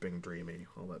swaying, sweeping, dreamy,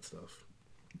 all that stuff.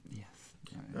 Yes.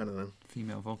 I don't know.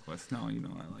 Female vocalist. No, you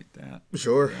know I like that.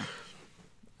 Sure.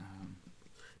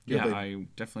 Yeah. I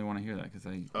definitely want to hear that because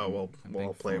I'll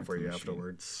play it for you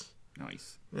afterwards.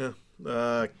 Nice. Yeah.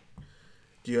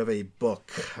 Do you have a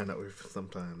book? I know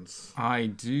sometimes. I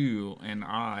do, and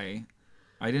I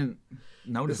didn't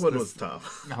notice this one was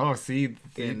tough. Oh, see,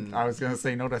 I was gonna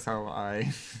say, notice how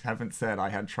I haven't said I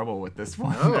had trouble with this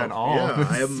one at all. Yeah,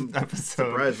 I am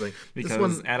episode surprising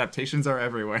because adaptations are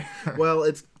everywhere. Well,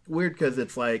 it's weird because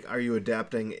it's like, are you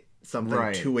adapting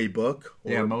something to a book?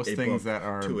 Or most things that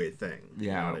are to a thing.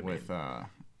 Yeah, with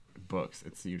books,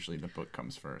 it's usually the book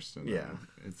comes first, and then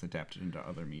it's adapted into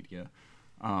other media.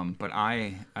 But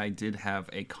I did have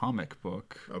a comic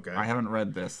book. Okay. I haven't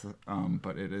read this,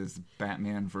 but it is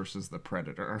Batman versus the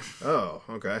Predator. Oh,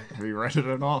 okay. Have you read it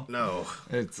at all? No.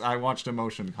 I watched a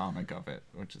motion comic of it,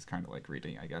 which is kind of like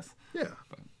reading, I guess. Yeah.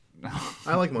 But no.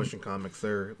 I like motion comics.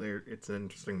 It's an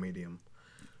interesting medium.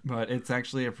 But it's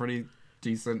actually a pretty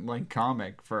decent like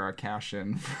comic for a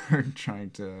cash-in for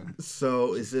trying to.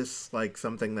 So is this like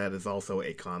something that is also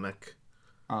a comic?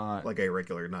 Like a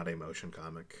regular, not a motion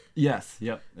comic. Yes.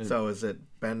 Yep. So is it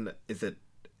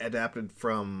adapted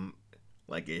from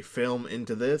like a film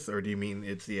into this, or do you mean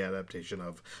it's the adaptation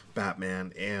of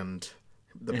Batman and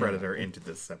the Predator into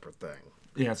this separate thing?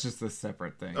 Yeah, it's just a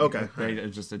separate thing. Okay. They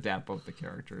just adapt both the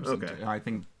characters. Okay. I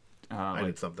think I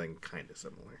did something kind of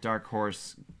similar. Dark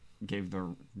Horse gave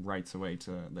the rights away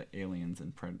to the Aliens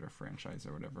and Predator franchise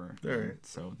or whatever. All right.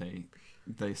 So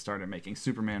they started making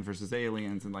Superman versus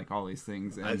Aliens and like all these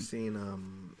things. And I've seen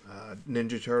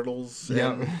Ninja Turtles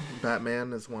and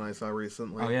Batman is one I saw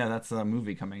recently. Oh yeah, that's a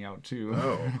movie coming out too.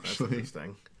 Oh, that's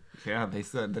interesting. Yeah, they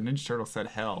said the Ninja Turtles said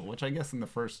hell, which I guess in the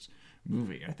first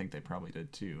movie I think they probably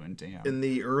did too. And damn, in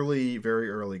the very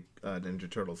early Ninja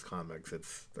Turtles comics,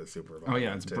 they're super violent. Oh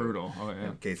yeah, it's brutal. Oh yeah,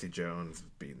 and Casey Jones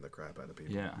beating the crap out of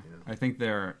people. Yeah, you know? I think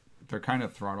they're kind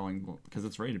of throttling because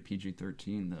it's rated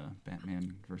PG-13. The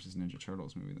Batman versus Ninja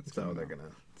Turtles movie. So they're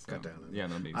gonna cut down. Yeah,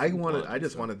 there'll be. I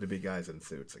just wanted to be guys in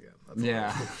suits again.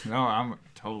 That's no, I'm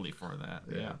totally for that.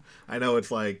 Yeah, I know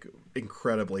it's like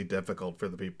incredibly difficult for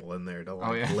the people in there to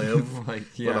live. Like,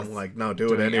 but I'm like, no,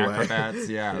 do it anyway. Acrobats,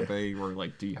 they were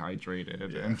like dehydrated.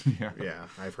 And,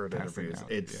 I've heard interviews.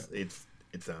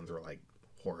 It sounds like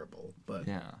horrible, but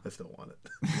I still want it.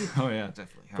 Oh yeah,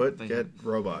 definitely. But get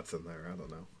robots in there. I don't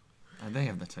know. They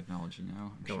have the technology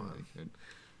now. I'm Come sure on. they could.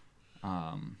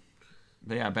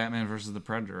 But yeah, Batman versus the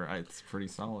Predator. It's pretty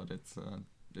solid. It's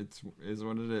is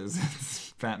what it is.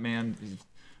 It's Batman.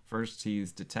 First,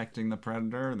 he's detecting the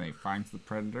Predator, and he finds the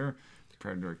Predator. The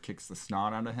Predator kicks the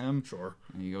snot out of him. Sure.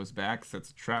 And he goes back, sets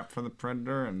a trap for the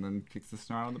Predator, and then kicks the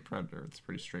snot out of the Predator. It's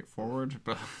pretty straightforward,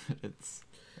 but it's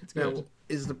good. Now,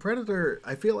 is the Predator?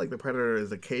 I feel like the Predator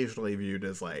is occasionally viewed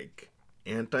as like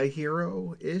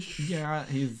anti-hero-ish. Yeah,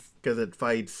 because it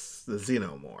fights the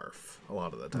Xenomorph a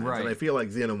lot of the times, right. And I feel like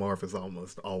Xenomorph is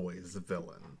almost always the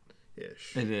villain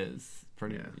ish. It is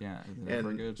pretty. Yeah, is it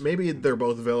ever good? Maybe they're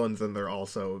both villains and they're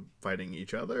also fighting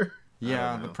each other.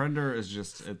 Yeah, the Predator is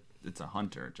just it's a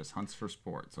hunter. It just hunts for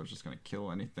sport, so it's just gonna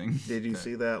kill anything. Did you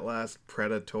see that last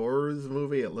Predators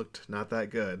movie? It looked not that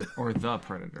good. Or The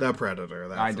Predator. The Predator.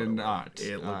 That's I did not.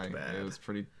 It looked bad. It was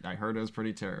pretty. I heard it was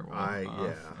pretty terrible.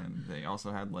 Yeah. And they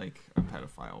also had like a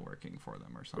pedophile working for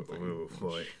them or something. Oh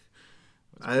boy.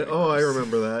 I gross.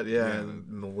 remember that. Yeah,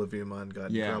 and Olivia Munn got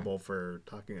in trouble for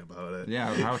talking about it.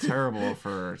 Yeah, how terrible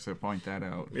to point that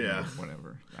out. Yeah,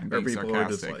 whatever. I'm being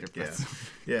sarcastic.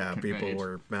 People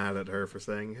were mad at her for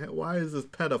saying, hey, "Why is this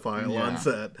pedophile on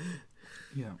set?"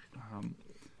 Yeah,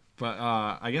 but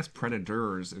I guess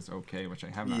Predators is okay, which I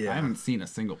haven't. I haven't seen a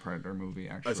single Predator movie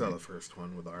actually. I saw the first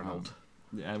one with Arnold.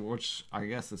 Yeah, which I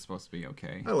guess is supposed to be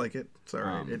okay. I like it. It's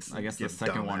alright. I guess the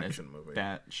second one is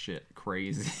batshit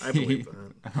crazy. I believe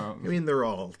that. I mean, they're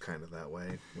all kind of that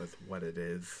way with what it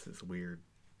is. This weird,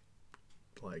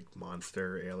 like,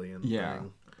 monster alien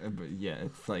thing. But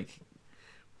it's like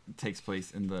it takes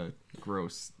place in the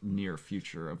gross near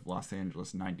future of Los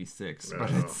Angeles '96, but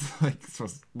it's like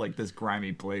supposed like this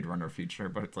grimy Blade Runner future,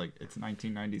 but it's like it's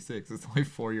 1996. It's only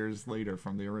 4 years later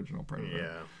from the original Predator.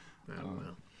 Yeah, I don't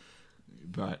know.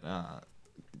 But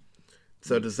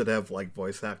so does it have like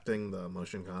voice acting, the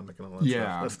motion comic and all that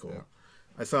stuff? That's cool.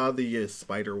 I saw the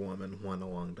Spider-Woman one a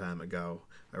long time ago.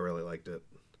 I really liked it.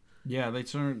 Yeah, they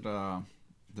turned the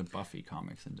Buffy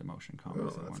comics into motion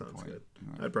comics at one sounds point. Good.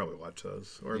 I'd probably watch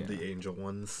those. Or the Angel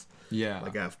ones. Yeah.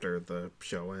 Like after the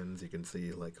show ends, you can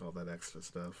see like all that extra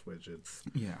stuff, which it's...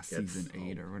 Yeah, season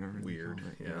 8 or whatever. Weird,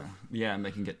 Yeah, and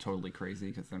they can get totally crazy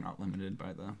because they're not limited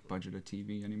by the budget of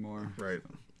TV anymore. Right.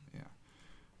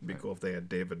 It'd be cool if they had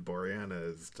David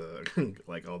Boreanaz to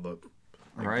like all the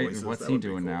voices. What's he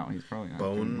doing now? He's probably not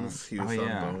Bones. He was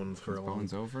on Bones for a long.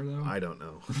 Bones over though? I don't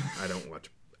know. I don't watch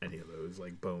any of those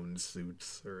like Bones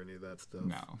suits or any of that stuff.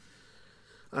 No.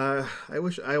 I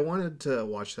wanted to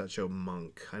watch that show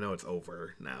Monk. I know it's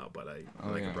over now, but I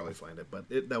could probably find it. But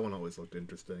that one always looked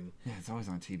interesting. Yeah, it's always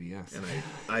on TBS. And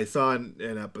I saw an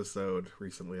episode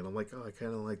recently, and I'm like, oh, I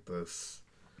kind of like this.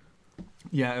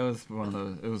 Yeah, it was one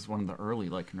of the early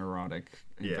like neurotic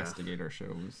investigator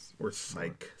shows. Or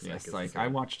Psych. Psych. I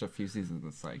watched a few seasons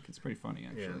of Psych. It's pretty funny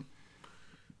actually. Yeah.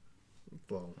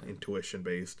 Well, intuition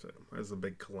based. I was a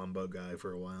big Columbo guy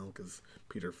for a while because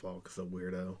Peter Falk's a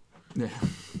weirdo. Yeah.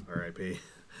 R.I.P.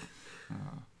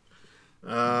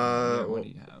 What do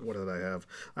you have? What did I have?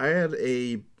 I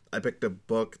picked a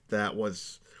book that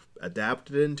was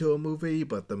adapted into a movie,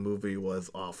 but the movie was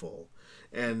awful.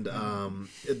 And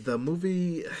the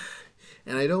movie,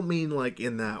 and I don't mean like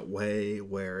in that way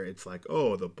where it's like,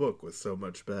 oh, the book was so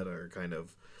much better, kind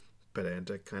of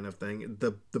pedantic kind of thing.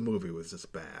 The movie was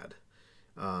just bad.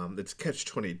 It's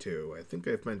Catch-22. I think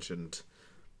I've mentioned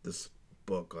this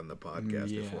book on the podcast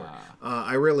before.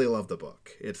 I really love the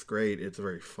book. It's great. It's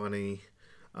very funny.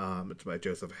 It's by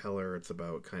Joseph Heller. It's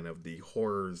about kind of the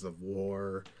horrors of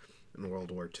war in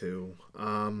World War II.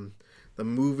 The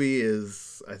movie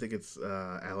is, I think it's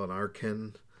Alan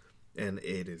Arkin, and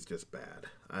it is just bad.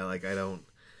 I don't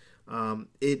know.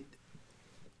 It's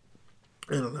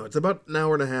about an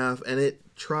hour and a half, and it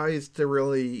tries to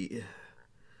really,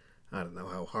 I don't know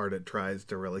how hard it tries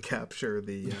to really capture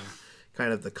the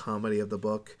kind of the comedy of the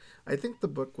book. I think the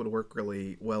book would work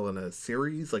really well in a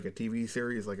series, like a TV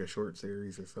series, like a short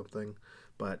series or something.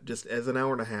 But just as an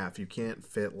hour and a half, you can't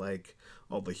fit like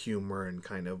all the humor and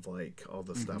kind of like all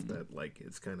the stuff that like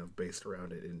is kind of based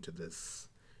around it into this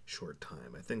short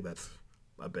time. I think that's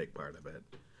a big part of it.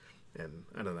 And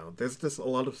I don't know, there's just a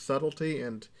lot of subtlety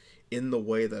and in the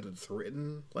way that it's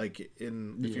written, like if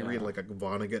you read like a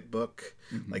Vonnegut book,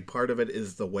 like part of it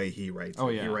is the way he writes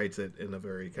it. He writes it in a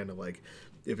very kind of like,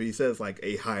 if he says like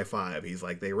a high five, he's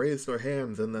like, they raised their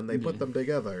hands and then they put them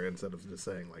together instead of just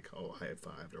saying like, oh, high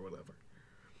five or whatever.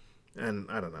 And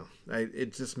I don't know,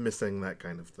 it's just missing that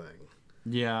kind of thing.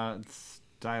 Yeah,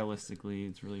 stylistically,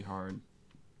 it's really hard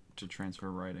to transfer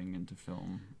writing into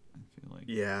film. I feel like.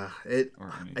 Yeah,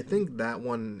 I think that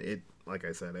one, like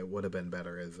I said, it would have been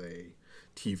better as a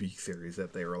TV series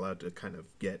that they were allowed to kind of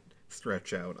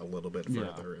stretch out a little bit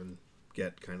further and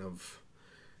get kind of,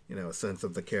 a sense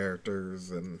of the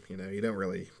characters, and you don't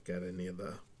really get any of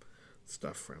the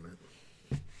stuff from it.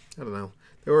 I don't know.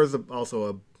 There was also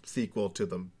a sequel to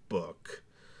the book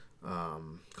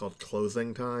called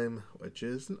Closing Time, which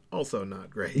is also not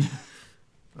great.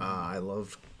 I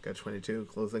love Catch-22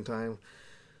 Closing Time.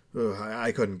 Ugh,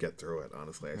 I couldn't get through it,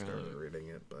 honestly. I started reading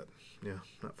it, but yeah,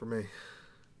 not for me.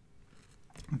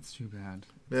 That's too bad.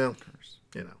 Yeah,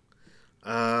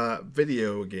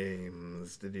 video games.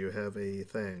 adaptations. Did you have a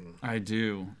thing? I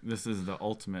do. This is the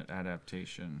ultimate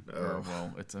adaptation. Oh. Or,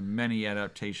 well, it's a many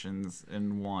adaptations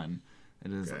in one.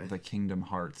 It is the Kingdom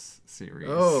Hearts series.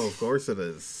 Oh, of course it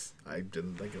is. I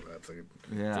didn't think of that. It's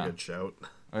a good shout.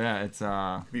 Oh yeah, it's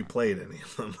Have you played any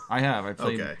of them? I have. I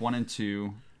played 1 and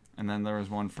 2, and then there was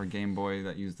one for Game Boy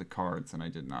that used the cards, and I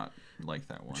did not like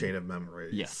that one. Chain of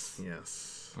Memories.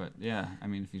 Yes. But yeah, I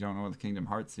mean, if you don't know what the Kingdom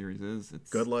Hearts series is,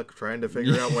 it's good luck trying to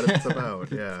figure out what it's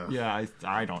about. Yeah. Yeah,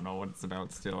 I don't know what it's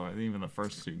about still. Even the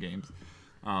first 2 games.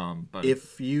 But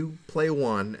if you play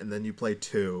 1 and then you play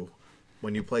 2.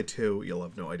 When you play 2, you'll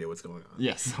have no idea what's going on.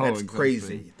 Yes, that's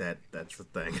crazy. That's the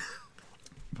thing.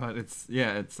 But it's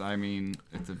I mean,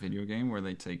 it's a video game where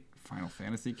they take Final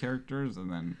Fantasy characters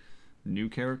and then new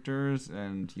characters,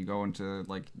 and you go into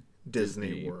like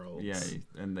Disney worlds. Yeah,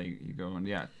 and you go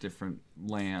in different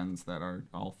lands that are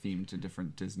all themed to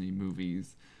different Disney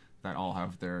movies that all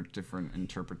have their different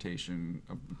interpretation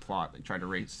of the plot. They try to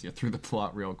race you through the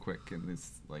plot real quick in this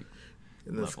like.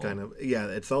 In this kind of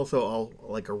it's also all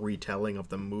like a retelling of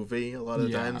the movie a lot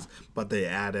of times, but they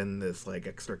add in this like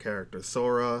extra character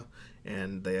Sora,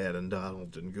 and they add in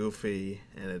Donald and Goofy,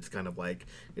 and it's kind of like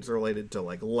it's related to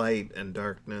like light and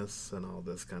darkness and all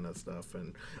this kind of stuff,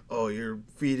 and you're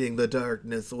feeding the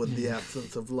darkness with the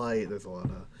absence of light. There's a lot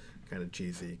of kind of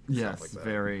cheesy stuff like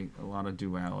that. A lot of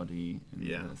duality in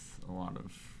this, a lot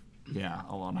of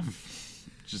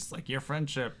just like your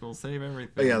friendship will save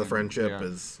everything. Oh, yeah, the friendship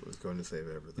is going to save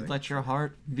everything. Let your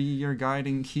heart be your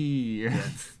guiding key. Yeah.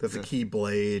 There's a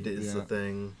keyblade is the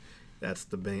thing. That's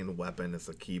the main weapon. It's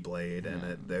a keyblade,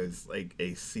 and there's like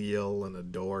a seal and a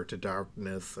door to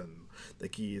darkness, and the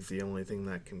key is the only thing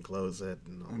that can close it.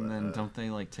 And then don't they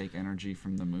like take energy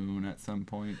from the moon at some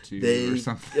point too, or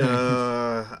something?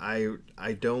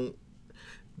 I don't.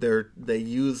 They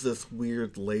use this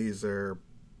weird laser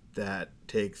that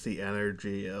takes the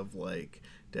energy of like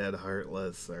dead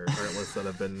Heartless or Heartless that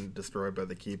have been destroyed by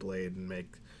the Keyblade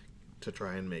to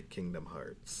try and make Kingdom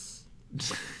Hearts.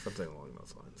 Something along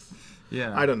those lines.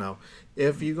 Yeah. I don't know.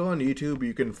 If you go on YouTube,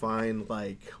 you can find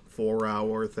like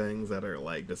 4-hour things that are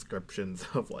like descriptions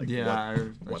of like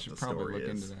what the story is.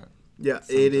 Into that. Yeah,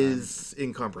 sometime. It is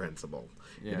incomprehensible.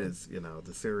 Yeah. It is,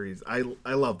 the series. I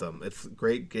love them. It's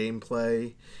great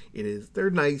gameplay. They're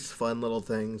nice, fun little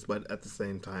things, but at the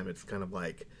same time, it's kind of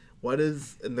like,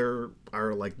 and there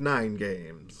are like 9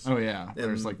 games. Oh yeah,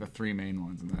 there's like the 3 main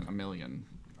ones and then a million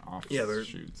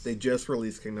offshoots. They just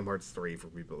released Kingdom Hearts 3 for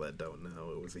people that don't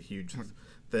know. It was a huge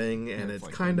thing, and it's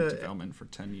like kind of development for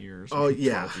 10 years. Oh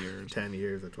yeah, 12 years. 10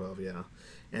 years or 12, yeah.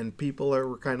 And people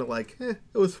were kind of like, it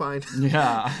was fine.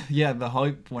 Yeah, the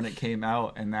hype when it came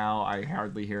out, and now I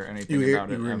hardly hear anything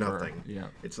about it. You hear nothing. Yeah,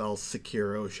 it's all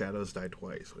Sekiro: Shadows Die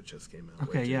Twice, which just came out.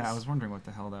 Okay, I was wondering what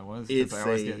the hell that was because I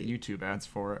always get YouTube ads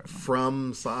for it.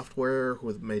 From Software,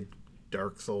 who made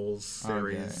Dark Souls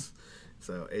series. Okay.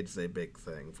 So it's a big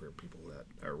thing for people that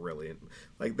are really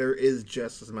like. There is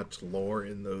just as much lore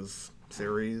in those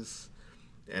series,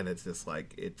 and it's just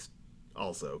like it's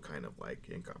also kind of like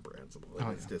incomprehensible.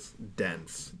 It's just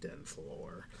dense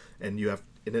lore, and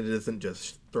it isn't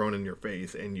just thrown in your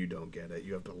face and you don't get it.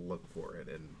 You have to look for it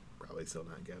and probably still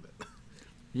not get it.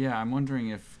 Yeah, I'm wondering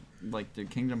if like did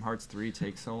Kingdom Hearts 3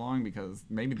 take so long because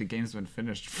maybe the game's been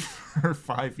finished for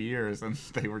 5 years and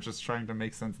they were just trying to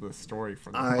make sense of the story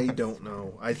for them. I don't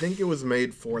know. I think it was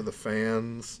made for the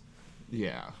fans.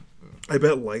 Yeah. I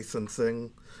bet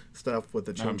licensing stuff with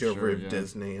the changeover of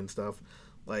Disney and stuff.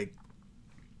 Like,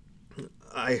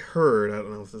 I heard, I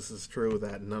don't know if this is true,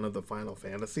 that none of the Final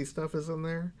Fantasy stuff is in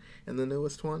there in the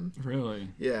newest one. Really?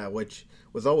 Yeah, which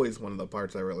was always one of the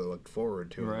parts I really looked forward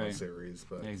to in the series.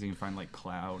 But you can find like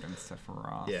Cloud and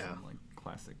Sephiroth and like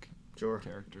classic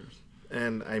characters.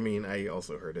 And I mean, I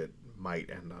also heard it might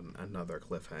end on another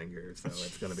cliffhanger, so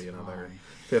it's going to be another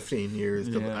 15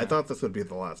 years. I thought this would be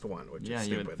the last one, which is stupid.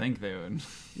 Yeah, you would think they would.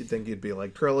 You'd think you'd be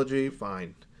like, trilogy,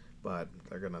 fine. But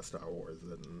they're going to Star Wars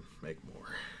it and make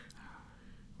more.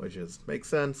 Which makes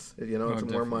sense.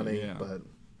 It's more money, but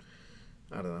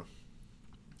I don't know.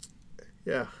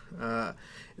 Yeah.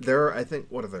 There are, I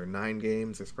think, 9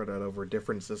 games? They're spread out over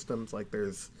different systems. Like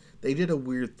they did a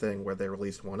weird thing where they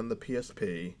released one on the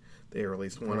PSP, they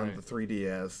released one on the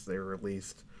 3DS, they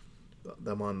released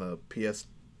them on the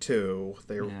PS2,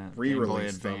 they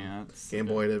re-released them. Game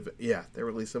Boy Advance. They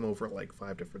released them over like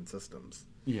 5 different systems.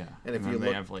 Yeah, and if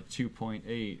they have like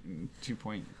 2.8 and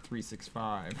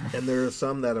 2.365. And there are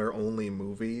some that are only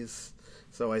movies.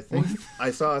 So I think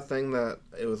I saw a thing that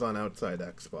it was on Outside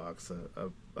Xbox,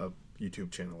 a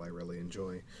YouTube channel I really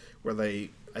enjoy, where I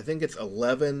think it's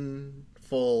 11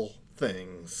 full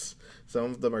things. Some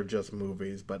of them are just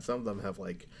movies, but some of them have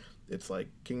like it's like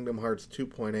Kingdom Hearts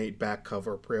 2.8 back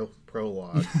cover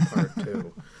prologue part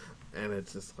 2, and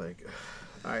it's just like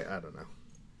I don't know.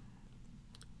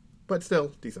 But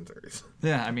still, decent series.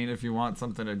 Yeah, I mean, if you want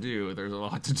something to do, there's a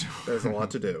lot to do. There's a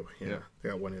lot to do. Yeah, they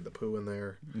got Winnie the Pooh in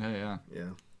there. Yeah.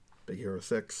 Big Hero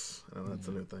 6. I don't know, that's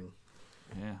a new thing.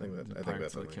 Yeah, I think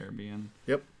that's the Caribbean.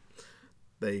 Yep.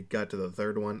 They got to the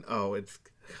third one. Oh, it's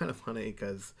kind of funny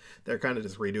because they're kind of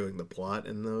just redoing the plot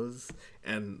in those,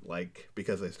 and like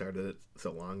because they started it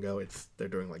so long ago, they're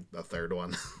doing like the third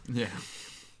one. Yeah.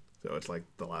 So it's like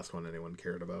the last one anyone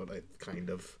cared about. I kind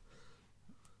of.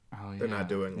 Oh yeah. They're not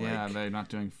doing like. Yeah, they're not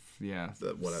doing.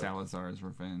 Salazar's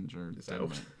Revenge or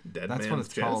Dead That's Man's what it's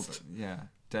Chest? Called. Yeah,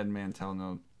 Dead Man Tell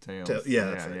No Tales.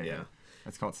 Yeah.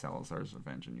 It's called Salazar's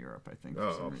Revenge in Europe, I think,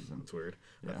 for some reason. That's weird.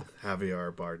 Yeah.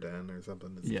 Javier Bardem or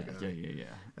something. Yeah.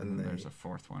 And then there's a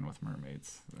fourth one with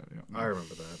mermaids. I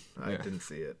remember that. I didn't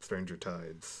see it. Stranger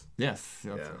Tides. Yes,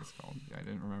 that's what it's called. Yeah, I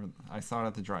didn't remember. I saw it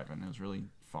at the drive-in. It was really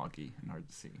foggy and hard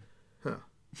to see. Huh.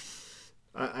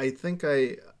 I think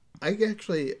I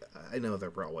know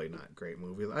they're probably not great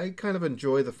movies. I kind of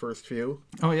enjoy the first few.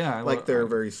 Oh yeah, they're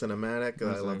very cinematic.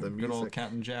 I love the music. Good old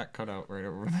Captain Jack cutout right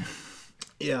over there.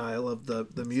 Yeah, I love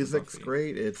the music's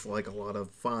great. It's like a lot of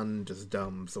fun, just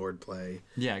dumb swordplay.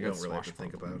 Yeah, you don't really have to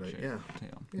think about it.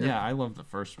 Yeah, I love the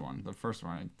first one. The first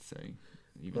one, I'd say,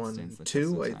 even stands the test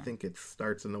of 2, I time. think it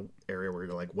starts in an area where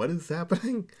you're like, "What is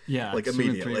happening?" Yeah, like 2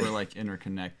 immediately. and 3 were like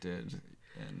interconnected,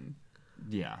 and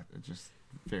yeah, it just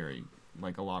very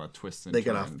like a lot of twists and they turns.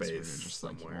 get off base. Just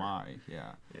somewhere. like why?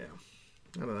 Yeah.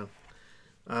 I don't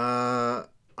know.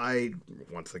 I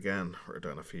once again wrote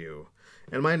down a few,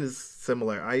 and mine is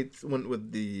similar. I went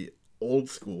with the old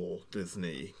school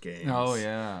Disney games. Oh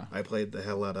yeah. I played the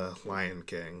hell out of Lion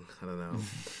King. I don't know,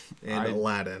 and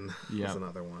Aladdin was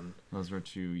another one. Those were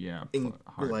 2,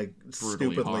 hard,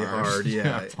 stupidly hard.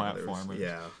 Yeah, platformers.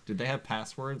 Yeah. Did they have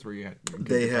passwords where you had?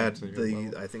 They had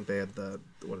I think they had the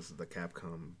the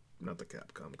Capcom, not the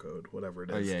Capcom code, whatever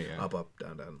it is. Oh yeah. Up,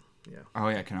 down, down. Yeah. Oh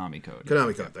yeah, Konami code.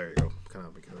 Konami code. There you go.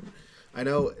 Konami code.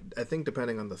 I think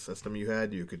depending on the system you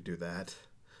had, you could do that.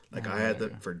 Like I had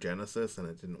that for Genesis, and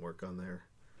it didn't work on there.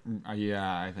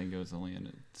 Yeah, I think it was only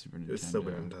in Super Nintendo. It was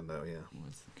Super Nintendo, yeah.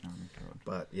 Was the Konami code.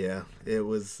 But yeah, it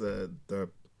was there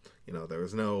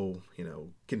was no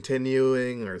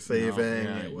continuing or saving.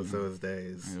 It was those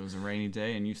days. It was a rainy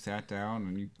day, and you sat down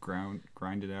and you ground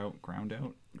out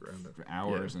for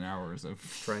hours and hours of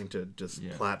trying to just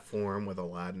platform with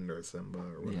Aladdin or Simba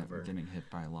or whatever. Yeah, getting hit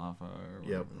by lava or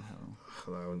whatever the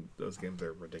hell. Those games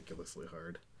are ridiculously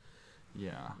hard.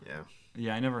 Yeah,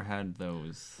 I never had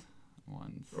those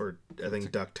ones. Or I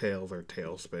think DuckTales or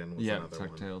Tailspin was another one.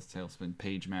 DuckTales, Tailspin,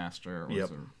 Page Master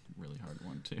was a really hard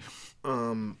one too.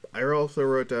 I also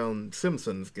wrote down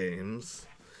Simpsons games.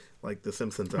 Like the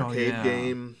Simpsons arcade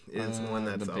game is one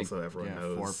that's also everyone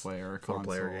knows. Four-player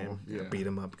game. Yeah, beat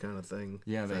 'em up kind of thing.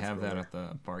 Yeah, they have that at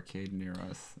the barcade near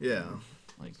us. Yeah.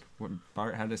 Like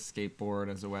Bart had a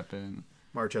skateboard as a weapon.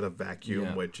 March had a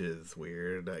vacuum, which is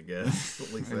weird, I guess.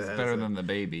 At least it's better than the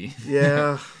baby.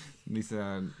 Yeah. Lisa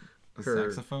had a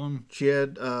saxophone. She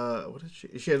had what did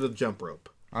she? She had a jump rope.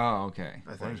 Oh, okay.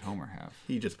 What did Homer have?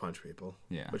 He just punched people.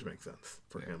 Yeah. Which makes sense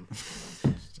for him.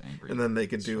 Just angry. And then they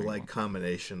could do like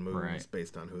combination moves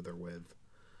based on who they're with.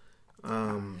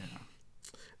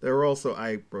 There were also,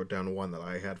 I wrote down one that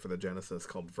I had for the Genesis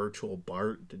called Virtual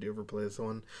Bart. Did you ever play this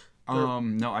one?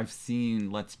 No, I've seen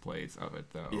Let's Plays of it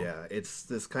though. Yeah, it's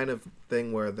this kind of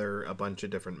thing where there are a bunch of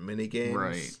different mini games.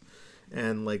 Right.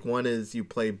 And like one is you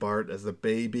play Bart as a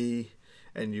baby,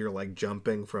 and you're like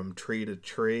jumping from tree to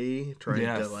tree, trying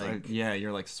to like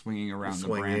you're like swinging around the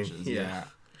branches. Yeah.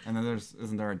 And then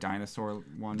isn't there a dinosaur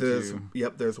one too?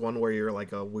 Yep, there's one where you're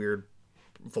like a weird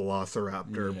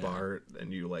velociraptor Bart,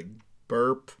 and you like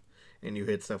burp, and you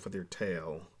hit stuff with your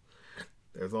tail.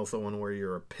 There's also one where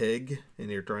you're a pig, and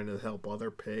you're trying to help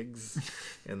other pigs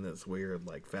in this weird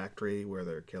like factory where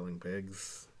they're killing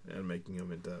pigs and making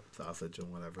them into sausage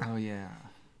and whatever. Oh yeah.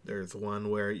 There's one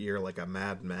where you're like a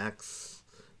Mad Max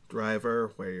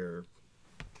driver, where you're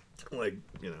like,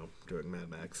 doing Mad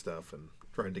Max stuff and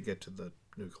trying to get to the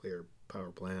nuclear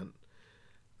power plant.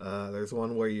 There's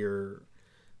one where you're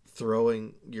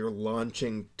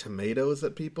launching tomatoes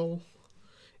at people,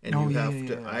 and you have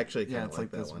to. I actually kind of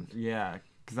like that one. Yeah,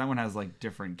 because that one has like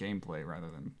different gameplay rather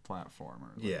than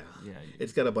platformers.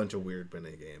 It's got a bunch of weird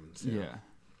mini games.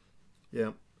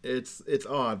 Yeah. It's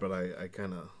odd, but I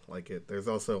kind of like it. There's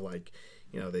also like,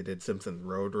 they did Simpsons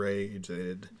Road Rage. They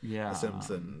did the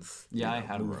Simpsons I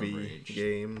had movie a Road Rage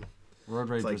game. Road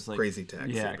Rage was like Crazy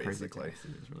Taxi. Yeah, basically. Crazy Taxi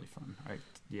was really fun.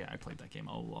 Yeah, I played that game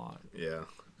a lot. Yeah.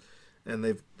 And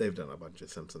they've done a bunch of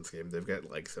Simpsons games. They've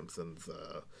got like Simpsons,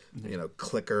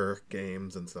 clicker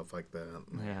games and stuff like that.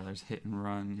 Yeah, there's Hit and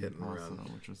Run, Hit and also,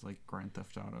 Run, which was like Grand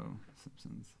Theft Auto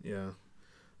Simpsons. Yeah.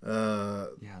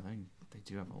 Yeah, they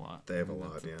do have a lot. They have a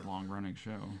lot. Yeah. Long running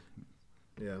show.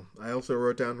 Yeah. I also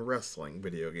wrote down wrestling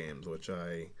video games, which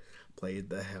I played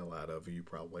the hell out of. You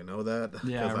probably know that.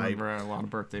 Yeah, I remember a lot of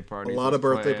birthday parties. A lot of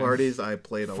birthday parties. I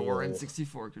played a 4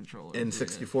 N64 controllers.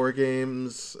 N64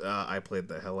 games. I played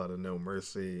the hell out of No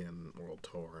Mercy and World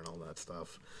Tour and all that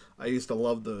stuff. I used to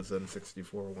love those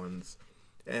N64 ones.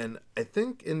 And I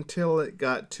think until it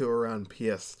got to around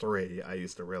PS3, I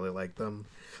used to really like them.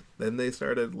 Then they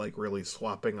started like really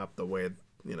swapping up the way,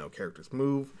 characters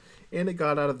move. And it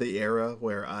got out of the era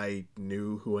where I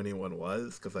knew who anyone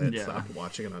was because I had stopped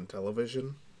watching it on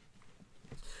television.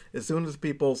 As soon as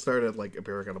people started like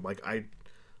appearing, I'm like, I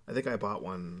think I bought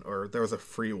one, or there was a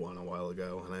free one a while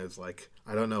ago, and I was like,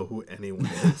 I don't know who anyone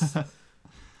is.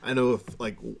 I know of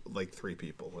like 3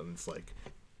 people, and it's like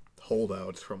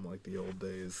holdouts from like the old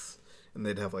days, and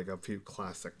they'd have like a few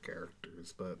classic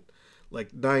characters, but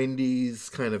like 90s,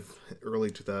 kind of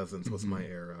early 2000s was my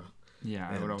era. Yeah,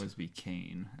 I would always be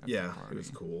Kane. Yeah, it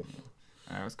was cool.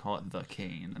 I always call it the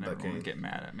Kane, and everyone would get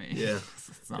mad at me. Yeah,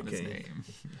 it's not his name.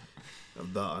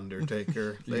 The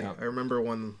Undertaker. I remember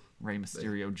one. Rey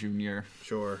Mysterio Jr.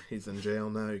 Sure, he's in jail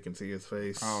now. You can see his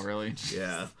face. Oh, really?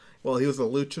 Yeah. Well, he was a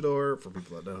luchador. For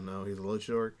people that don't know, he's a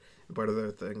luchador. And part of their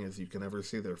thing is you can never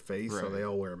see their face, so they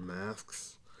all wear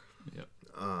masks. Yep.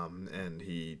 And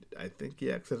I think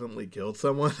he accidentally killed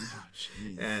someone,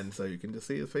 and so you can just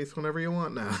see his face whenever you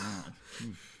want now,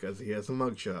 because he has a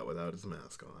mugshot without his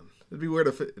mask on. It'd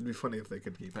be funny if they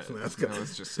could keep his mask on. That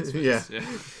was just his face.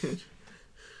 Yeah.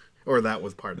 Or that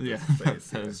was part of his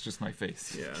face. That was just my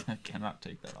face. Yeah. I cannot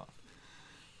take that off.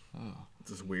 Oh.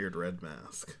 It's this weird red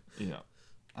mask. Yeah.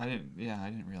 I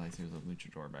didn't realize he was a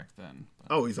luchador back then.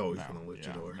 He's always been a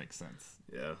luchador. Yeah, makes sense.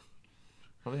 Yeah.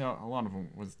 Probably a lot of them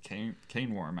was Kane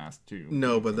wore a mask too.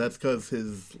 No, but that's because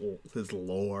his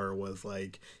lore was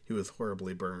like he was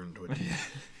horribly burned. Which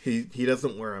he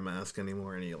doesn't wear a mask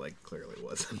anymore, and he like clearly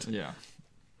wasn't. Yeah.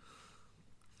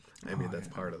 I mean, that's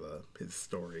part of his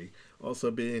story.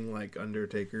 Also, being like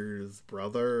Undertaker's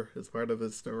brother is part of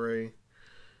his story,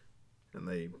 and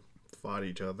they fought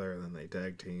each other, and then they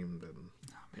tag teamed,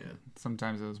 and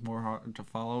sometimes it was more hard to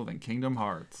follow than Kingdom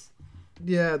Hearts.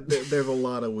 Yeah, there's a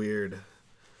lot of weird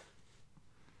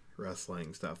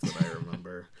wrestling stuff that I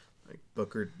remember. Like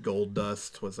Booker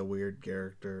Goldust was a weird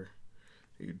character.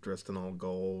 He dressed in all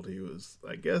gold. He was,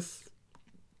 I guess,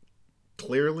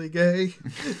 clearly gay.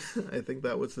 I think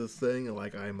that was his thing.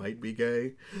 Like, I might be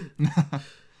gay.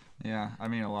 Yeah, I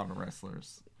mean, a lot of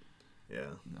wrestlers.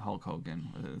 Yeah. Hulk Hogan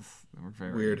were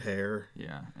very weird hair.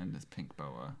 Yeah, and his pink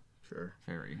boa. Sure.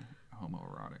 Very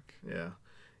homoerotic. Yeah.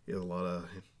 He has a lot of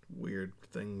weird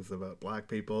things about black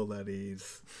people that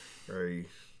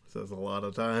says a lot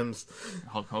of times.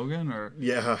 Hulk Hogan, or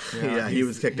yeah, he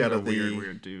was kicked out of the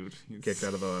weird dude. Kicked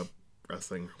out of the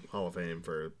Wrestling Hall of Fame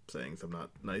for saying some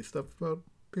not nice stuff about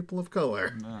people of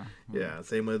color. Yeah,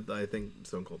 same with I think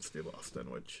Stone Cold Steve Austin,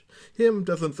 which him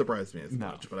doesn't surprise me as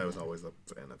much, but I was always a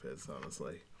fan of his,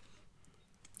 honestly.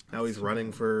 Now he's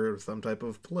running for some type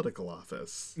of political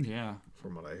office. Yeah,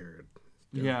 from what I heard.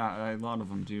 Yeah, a lot of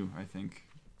them do, I think.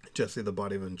 Jesse the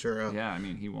Body Ventura. Yeah, I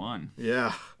mean, he won.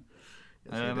 Yeah.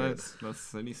 Yes, that's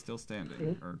city still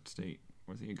standing, or state.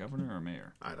 Was he a governor or a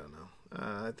mayor? I don't know.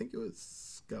 I think it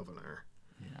was governor.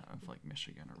 Yeah, of like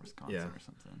Michigan or Wisconsin or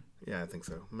something. Yeah, I think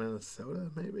so.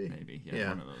 Minnesota, maybe? Maybe, yeah.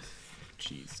 One of those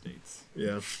cheese states.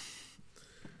 Yeah.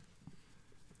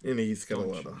 And he's got a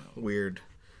lot of weird,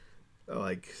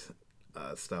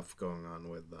 stuff going on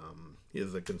with, he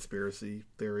has a conspiracy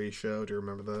theory show. Do you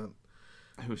remember that?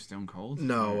 Who's Stone Cold?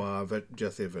 No,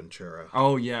 Jesse Ventura.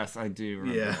 Oh, yes, I do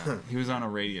remember that. He was on a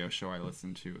radio show I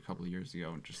listened to a couple of years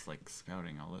ago, just like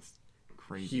spouting all this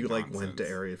crazy He nonsense. Went to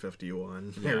Area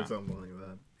 51 or something like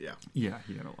that. Yeah. Yeah,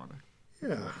 he had a lot of...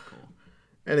 Yeah. Cool.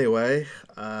 Anyway,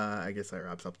 I guess that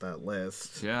wraps up that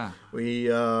list. Yeah. We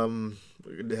have an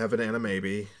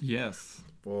animabi. Yes.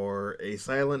 For A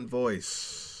Silent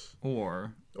Voice.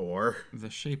 Or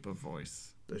The Shape of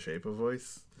Voice. The Shape of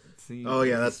Voice? Oh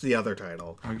yeah, that's the other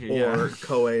title. Okay, or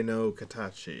Koe no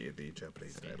Katachi, the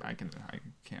Japanese title. I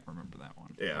can't remember that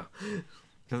one. Yeah.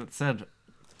 Because it said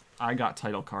I got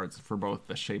title cards for both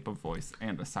The Shape of Voice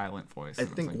and A Silent Voice. I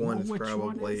think one is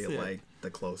probably like the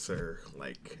closer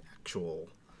actual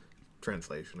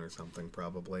translation or something,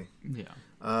 probably. Yeah.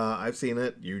 I've seen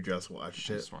it. You just watched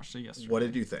it. I just watched it yesterday. What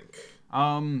did you think?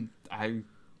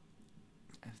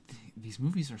 these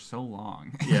movies are so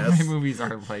long. Yes. My movies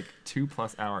are like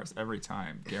 2+ hours every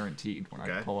time, guaranteed when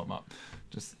I pull them up.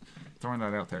 Just throwing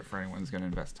that out there for anyone who's going to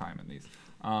invest time in these.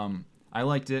 I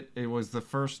liked it. It was the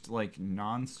first like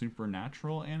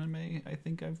non-supernatural anime I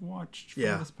think I've watched for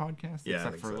this podcast. Yeah,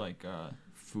 except for so. like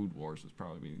Food Wars was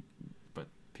probably, but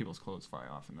people's clothes fly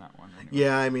off in that one. Anyway.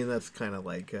 Yeah, I mean that's kind of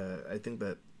like I think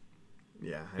that.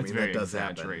 Yeah, I it's mean very that does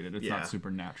exaggerated. happen. It's not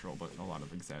supernatural, but a lot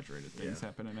of exaggerated things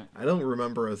happen in it. I don't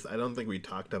remember us. I don't think we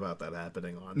talked about that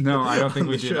happening on. No, I don't think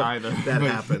we did show. either. That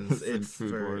happens. It's Food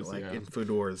very, Wars, in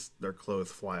Food Wars, their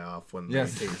clothes fly off when they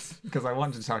taste. Because I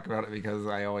wanted to talk about it because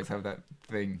I always have that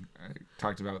thing I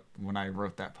talked about when I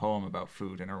wrote that poem about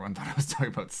food, and everyone thought I was talking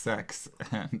about sex.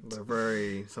 And they're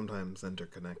very sometimes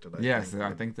interconnected.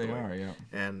 I think they are. Yeah,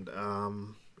 and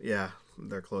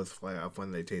their clothes fly off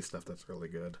when they taste stuff that's really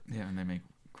good. Yeah, and they make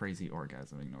crazy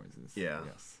orgasming noises. Yeah.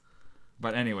 Yes.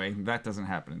 But anyway, that doesn't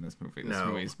happen in this movie. This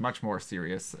movie is much more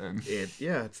serious. And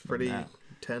it's pretty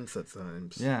tense at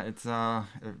times. Yeah, it's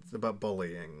about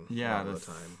bullying. Yeah, all the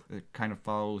time. It kind of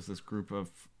follows this group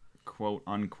of quote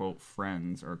unquote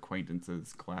friends or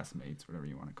acquaintances, classmates, whatever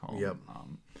you want to call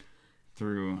them,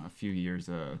 through a few years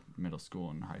of middle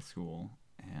school and high school,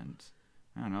 and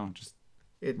I don't know, just.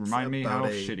 Remind me how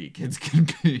shitty kids can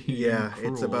be. Yeah,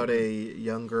 it's about a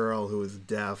young girl who is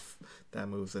deaf that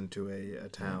moves into a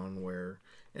town where,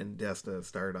 and has to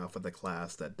start off with a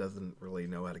class that doesn't really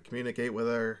know how to communicate with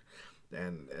her,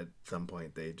 and at some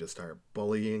point they just start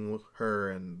bullying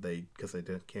her, and because they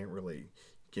can't really,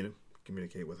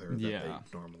 communicate with her that they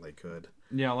normally could.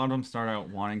 Yeah, a lot of them start out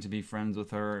wanting to be friends with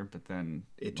her, but then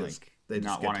they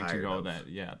not wanting to go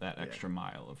that extra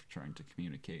mile of trying to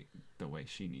communicate the way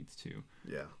she needs to.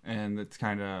 Yeah. And it's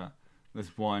kind of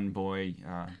this one boy,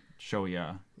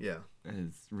 Shoya,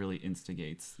 really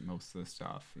instigates most of the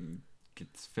stuff. He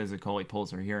gets physical. He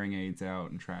pulls her hearing aids out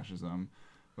and trashes them.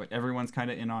 But everyone's kind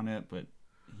of in on it, but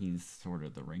he's sort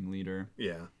of the ringleader.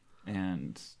 Yeah.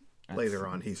 And later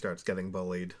on, he starts getting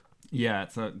bullied. Yeah,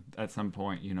 at some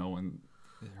point, when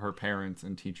her parents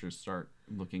and teachers start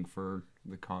looking for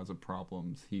the cause of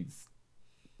problems, he's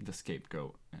the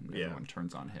scapegoat, and everyone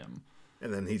turns on him.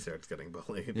 And then he starts getting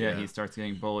bullied. Yeah, he starts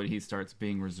getting bullied. He starts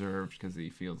being reserved because he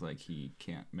feels like he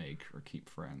can't make or keep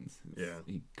friends.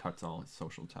 He cuts all his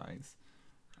social ties.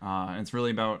 And it's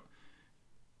really about...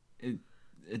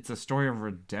 It's a story of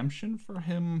redemption for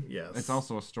him. Yes. It's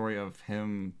also a story of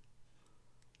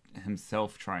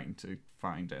himself trying to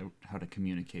find out how to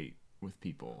communicate with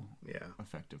people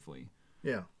effectively.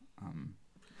 Yeah.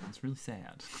 It's really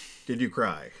sad. Did you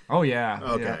cry? Oh, yeah.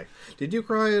 Okay. Yeah. Did you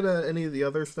cry at any of the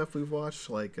other stuff we've watched?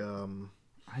 Like,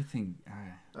 I think...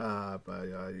 by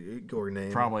Your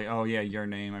Name. Probably. Oh, yeah, Your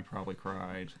Name. I probably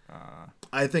cried.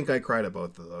 I think I cried at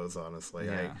both of those, honestly.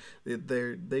 Yeah.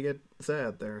 They get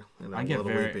sad. They're I get a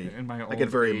little weepy. I get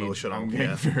very emotional. I'm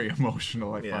getting very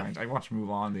emotional, I find. I watched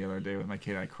Mulan the other day with my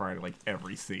kid. I cried at,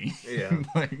 every scene. Yeah.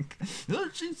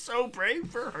 She's so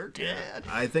brave for her dad.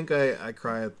 I think I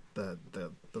cry at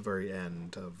the very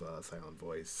end of Silent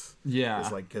Voice. Yeah. It's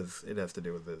because it has to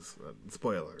do with his...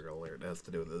 spoiler alert. It has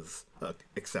to do with his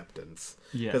acceptance.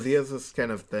 Yeah. Because he has this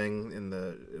kind of thing in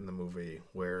the movie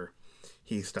where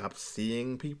he stops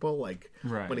seeing people.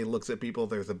 When he looks at people,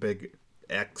 there's a big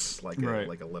X, like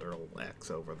a literal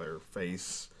X over their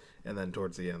face. And then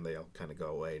towards the end, they all kind of go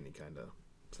away, and he kind of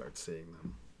starts seeing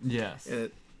them. Yes.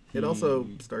 And it also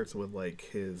starts with,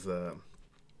 his...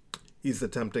 he's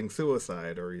attempting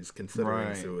suicide, or he's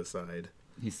considering suicide.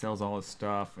 He sells all his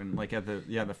stuff, and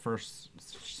the first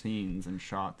scenes and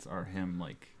shots are him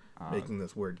making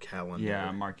this weird calendar.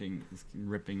 Yeah,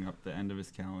 ripping up the end of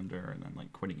his calendar, and then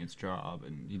quitting his job,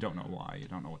 and you don't know why, you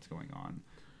don't know what's going on.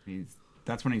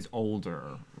 That's when he's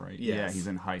older, right? Yes. Yeah, he's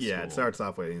in high school. Yeah, it starts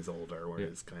off when he's older, where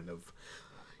he's kind of,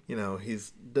 he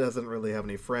doesn't really have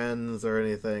any friends or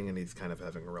anything, and he's kind of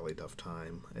having a really tough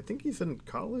time. I think he's in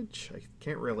college. I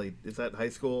can't really. Is that high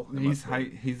school?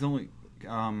 He's only.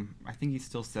 I think he's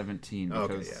still 17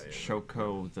 because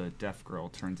Shoko, the deaf girl,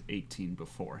 turns 18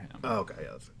 before him. Oh, okay,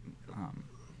 yes.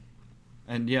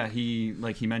 And yeah, he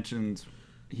mentioned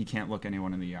he can't look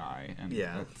anyone in the eye, and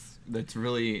that's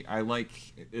really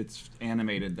it's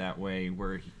animated that way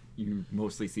where you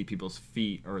mostly see people's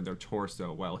feet or their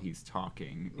torso while he's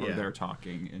talking or they're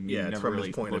talking, and you it's never from really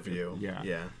his point of view.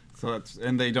 Yeah. So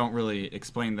and they don't really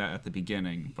explain that at the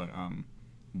beginning, but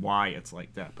why it's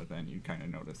like that. But then you kind of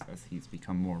notice as he's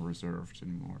become more reserved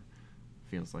and more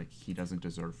feels like he doesn't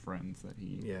deserve friends that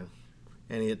he. Yeah,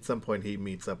 and at some point he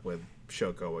meets up with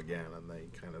Shoko again, and they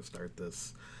kind of start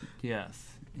this. Yes,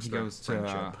 he goes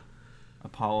to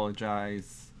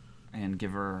apologize and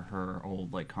give her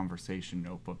old conversation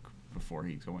notebook before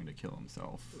he's going to kill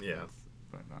himself. Yeah.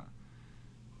 But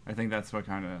I think that's what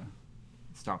kind of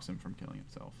stops him from killing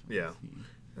himself. Yeah.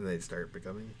 And they start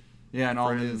becoming and all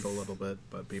friends his a little bit,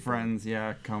 but people... friends,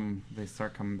 they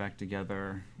start coming back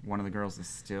together. One of the girls is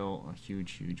still a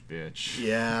huge bitch.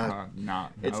 Yeah.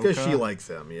 Not It's because she likes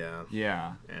him, yeah.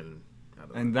 Yeah. And I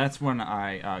don't And know. that's when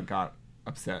I got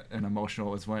upset and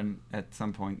emotional, is when at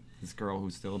some point this girl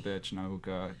who's still a bitch,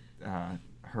 Naoka,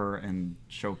 her and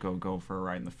Shoko go for a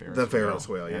ride in the Ferris wheel. The Ferris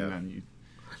wheel, yeah. And then you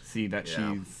see that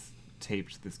she's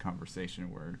taped this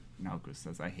conversation where Naoko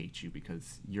says, "I hate you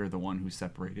because you're the one who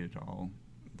separated all,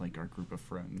 like, our group of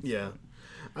friends." Yeah.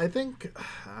 I think,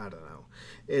 I don't know.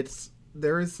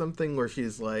 There is something where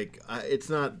she's like, it's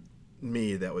not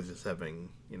me that was just having,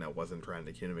 wasn't trying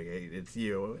to communicate. It's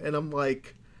you. And I'm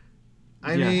like,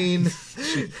 I mean,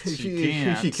 she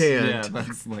can't. She can't. Yeah,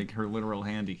 that's like her literal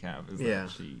handicap is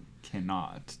that she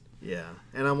cannot. Yeah.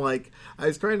 And I'm like, I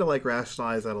was trying to like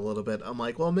rationalize that a little bit. I'm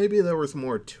like, well, maybe there was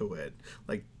more to it.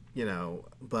 Like,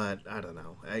 but I don't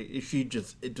know. It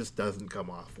just doesn't come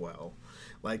off well.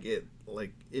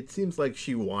 It seems like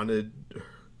she wanted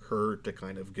her to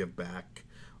kind of give back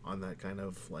on that kind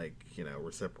of like,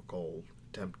 reciprocal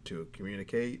attempt to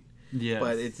communicate. Yeah.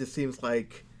 But it just seems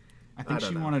like, I think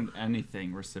she wanted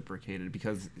anything reciprocated,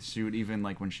 because she would even,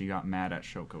 like, when she got mad at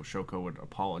Shoko would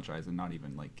apologize and not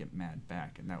even, like, get mad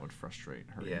back, and that would frustrate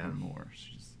her even more.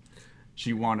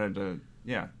 She wanted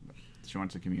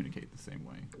to communicate the same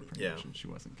way. Yeah. And she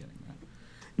wasn't getting that.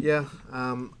 Yeah,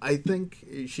 I think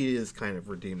she is kind of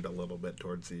redeemed a little bit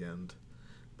towards the end,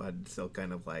 but still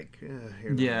kind of like,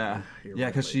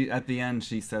 because she at the end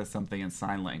she says something in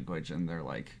sign language, and they're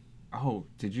like, "Oh,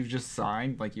 did you just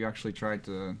sign? Like, you actually tried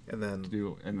to?" And then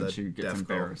she gets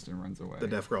embarrassed and runs away. The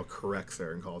deaf girl corrects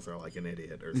her and calls her like an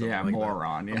idiot or something. Yeah, like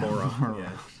moron. That. Yeah, moron.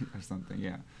 Yeah, or something.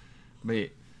 Yeah, but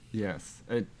yes,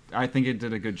 I think it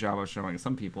did a good job of showing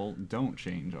some people don't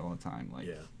change all the time. Like,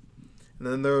 and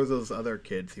then there was those other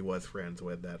kids he was friends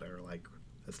with that are like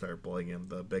that started bullying him.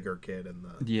 The bigger kid and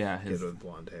the kid with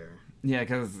blonde hair. Yeah,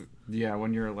 because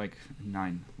when you're like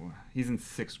 9, he's in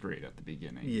 6th grade at the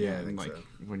beginning. Yeah, and like so.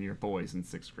 When you're boys in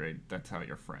 6th grade, that's how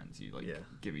you're friends. You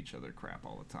give each other crap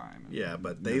all the time. And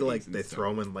but they throw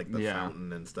him in like the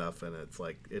fountain and stuff, and it's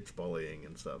like it's bullying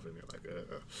and stuff, and you're like,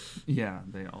 ugh. Yeah,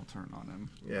 they all turn on him.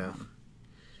 Yeah,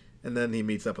 and then he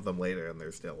meets up with them later, and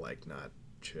they're still like not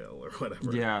chill or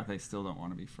whatever. Yeah, they still don't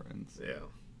want to be friends. Yeah.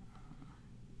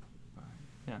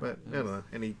 But I don't know,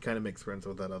 and he kind of makes friends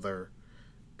with that other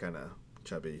kind of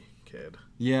chubby kid.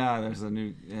 Yeah, there's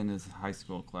in his high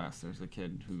school class, there's a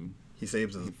kid who... He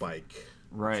saves his bike.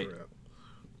 Right.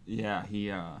 Yeah,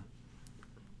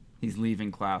 he's leaving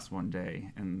class one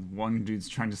day, and one dude's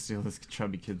trying to steal this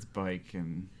chubby kid's bike,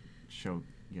 and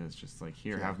it's just like,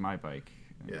 here, have my bike.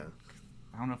 And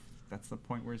I don't know if that's the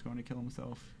point where he's going to kill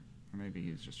himself, or maybe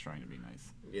he's just trying to be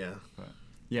nice. Yeah. But...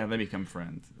 yeah, they become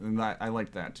friends. And I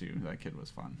liked that, too. That kid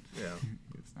was fun. Yeah.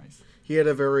 It's nice. He had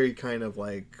a very kind of,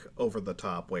 like,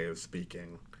 over-the-top way of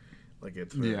speaking. Like,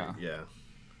 it's very,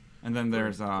 And then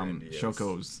there's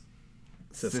Shoko's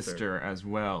sister as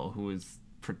well, who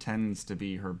pretends to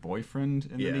be her boyfriend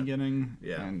in the beginning.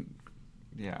 Yeah. And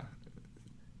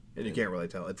you can't really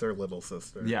tell. It's her little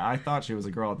sister. Yeah, I thought she was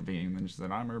a girl at the beginning, and then she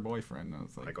said, "I'm her boyfriend." And I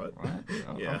was like, what?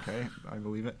 Oh, okay, I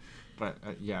believe it. But,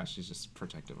 she's just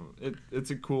protective of it.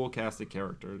 It's a cool cast of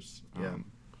characters. And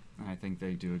I think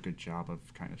they do a good job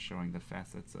of kind of showing the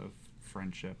facets of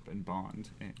friendship and bond.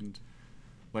 And,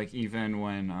 like, even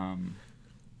when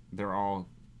they're all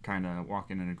kind of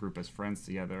walking in a group as friends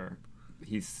together,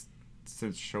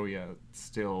 since Shoya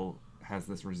still has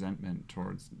this resentment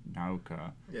towards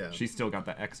Naoka. Yeah. She's still got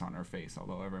the X on her face,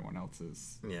 although everyone else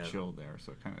is chilled there.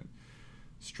 So it kind of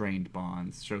strained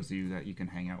bonds, shows you that you can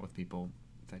hang out with people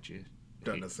that you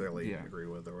don't necessarily agree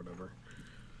with or whatever.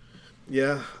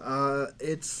 Yeah,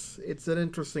 it's an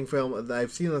interesting film.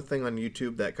 I've seen a thing on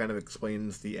YouTube that kind of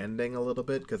explains the ending a little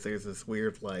bit, because there's this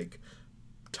weird like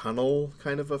tunnel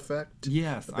kind of effect.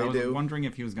 Yes, I was wondering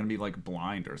if he was going to be like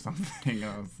blind or something.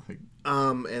 I was like,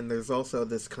 and there's also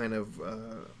this kind of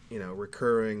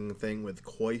recurring thing with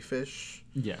koi fish.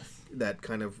 Yes, that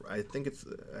kind of I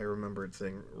remember it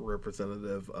saying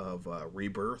representative of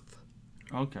rebirth.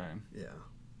 Okay. Yeah.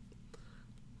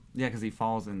 Yeah, because he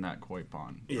falls in that koi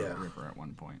pond river at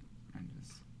one point.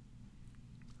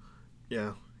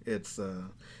 Yeah, it's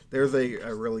there's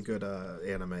a really good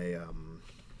anime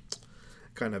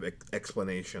kind of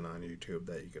explanation on YouTube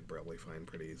that you could probably find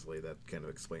pretty easily that kind of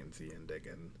explains the ending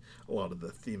and a lot of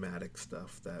the thematic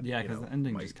stuff that because the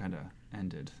ending just kind of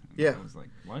ended. Yeah, I was like,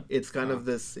 what? It's kind of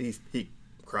this. He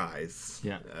cries.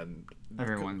 Yeah. And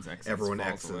Everyone's exes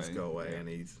away. go away, Yeah.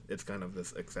 and it's kind of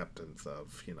this acceptance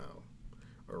of,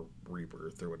 or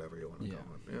rebirth or whatever you want to call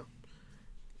it. Yeah.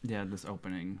 Yeah, this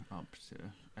opening up to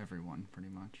everyone, pretty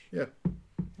much. Yeah.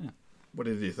 Yeah. What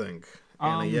did you think?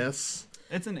 Anna, yes?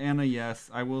 It's an Anna, yes.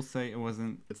 I will say it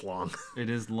wasn't... It's long. It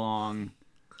is long.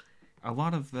 A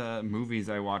lot of the movies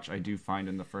I watch, I do find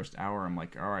in the first hour, I'm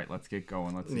like, all right, let's get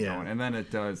going, let's get going. And then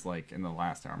it does, like, in the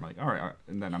last hour, I'm like, all right.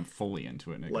 And then I'm fully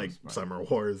into it. And it like Summer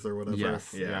Wars or whatever.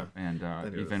 Yes. Yeah. And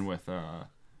even with...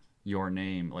 Your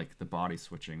Name, like the body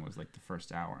switching was like the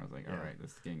first hour. I was like, all right,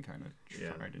 this is getting kind of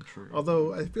tried and true.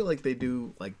 Although I feel like they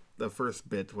do, like the first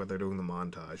bit where they're doing the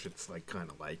montage, it's like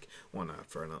kind of like one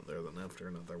after another, then after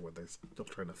another, where they're still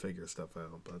trying to figure stuff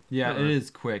out. But yeah, it is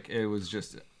quick. It was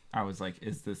just, I was like,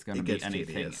 is this going to be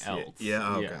anything tedious. else?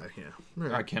 Yeah, okay, yeah.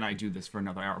 Right. Can I do this for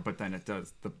another hour? But then it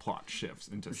does, the plot shifts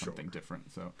into something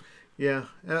different. So yeah,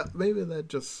 maybe that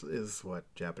just is what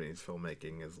Japanese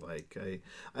filmmaking is like.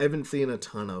 I haven't seen a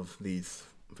ton of these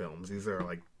films. These are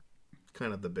like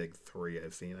kind of the big three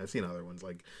I've seen. I've seen other ones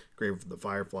like Grave of the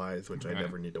Fireflies, which I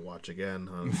never need to watch again,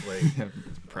 honestly.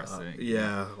 It's depressing.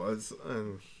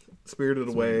 Spirited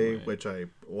Away, which I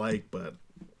like, but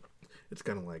it's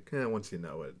kind of like, once you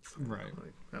know it. It's right.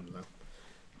 Like, I don't know.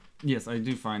 Yes, I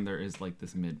do find there is like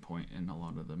this midpoint in a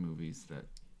lot of the movies that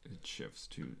it shifts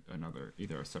to another,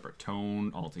 either a separate tone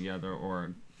altogether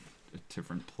or a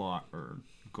different plot or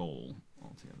goal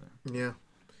altogether. Yeah.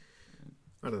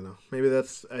 I don't know. Maybe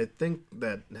I think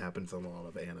that happens in a lot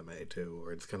of anime too,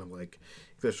 where it's kind of like,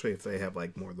 especially if they have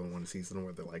like more than one season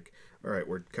where they're like, all right,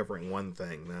 we're covering one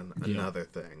thing, then another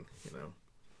thing,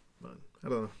 But I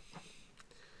don't know.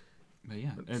 But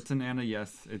yeah, it's an Anna,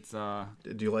 yes. It's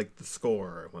Did you like the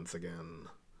score once again?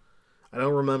 I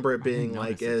don't remember it being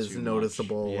like as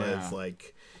noticeable as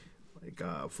like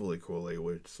Fooly Cooley,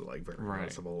 which is like very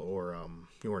noticeable, or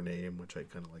Your Name, which I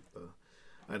kind of like the.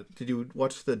 Did you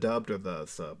watch the dubbed or the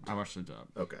sub? I watched the dub.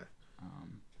 Okay.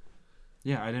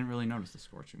 Yeah, I didn't really notice the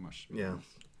score too much. Yeah.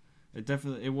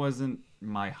 It wasn't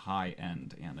my high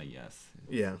end Anna, yes.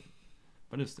 Yeah.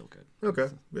 But it's still good. Okay,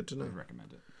 good to know. I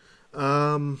recommend it.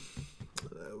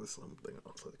 That was something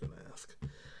else I was going to ask.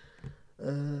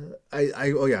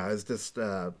 I was just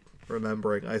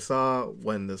remembering. I saw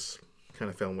when this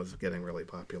kind of film was getting really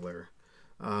popular.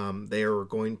 They were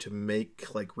going to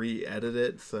re-edit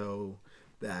it so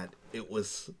that it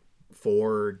was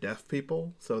for deaf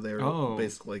people. So they're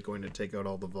basically going to take out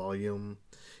all the volume,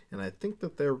 and I think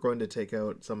that they were going to take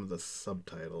out some of the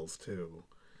subtitles too.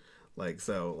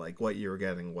 What you were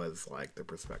getting was like the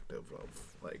perspective of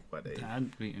like what a.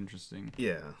 That'd be interesting.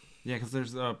 Yeah. Yeah, because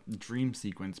there's a dream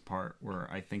sequence part where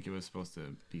I think it was supposed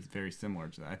to be very similar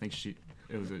to that. I think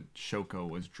Shoko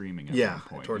was dreaming at one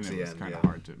point. Towards the end. It was kind of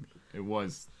hard to. It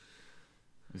was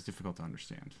difficult to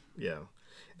understand. Yeah,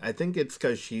 I think it's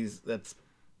because that's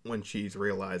when she's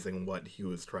realizing what he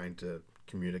was trying to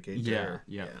communicate to her.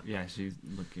 Yeah. She's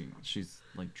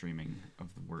like dreaming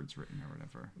of the words written or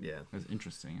whatever. Yeah, it was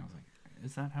interesting. I was like,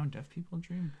 is that how deaf people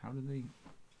dream? How do they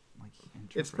like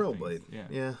interpret It's probably things?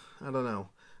 Yeah. I don't know.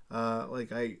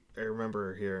 I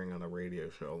remember hearing on a radio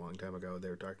show a long time ago, they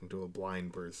were talking to a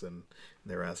blind person, and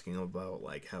they were asking him about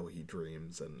like how he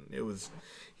dreams, and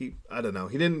I don't know,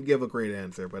 he didn't give a great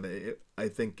answer, but I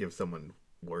think if someone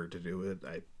were to do it,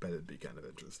 I bet it'd be kind of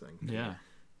interesting. Yeah.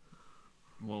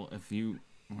 Well, if you're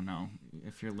not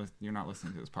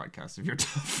listening to this podcast, if you're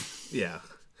deaf. Yeah.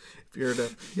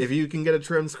 If you can get a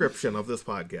transcription of this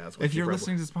podcast. If you're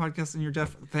listening to this podcast and you're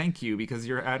deaf, thank you, because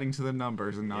you're adding to the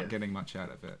numbers and not getting much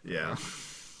out of it. Yeah.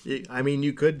 I mean,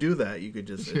 you could do that. You could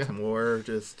it's more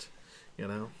just,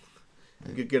 you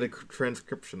could get a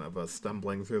transcription of us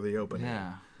stumbling through the opening.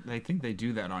 Yeah. I think they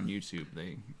do that on YouTube.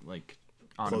 They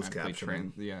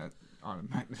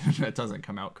automatically that doesn't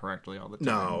come out correctly all the time.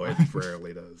 No, it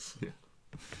rarely does.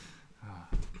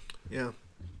 Yeah.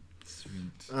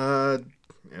 Sweet.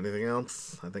 Anything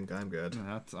else? I think I'm good.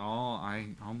 That's all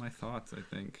my thoughts, I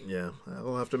think. Yeah.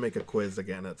 We'll have to make a quiz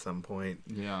again at some point.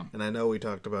 Yeah. And I know we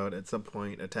talked about at some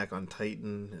point Attack on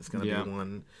Titan is going to be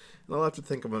one. And I'll have to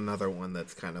think of another one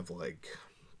that's kind of like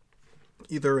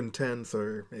either intense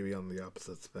or maybe on the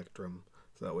opposite spectrum.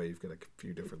 So that way you've got a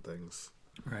few different things.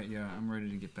 Right, yeah. I'm ready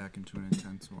to get back into an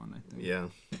intense one, I think. Yeah.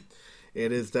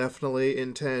 It is definitely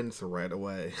intense right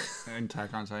away.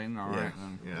 Attack on Titan? All right,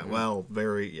 then. Yeah, well,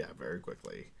 very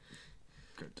quickly.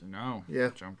 Good to know.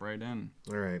 Yeah. Jump right in.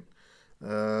 All right.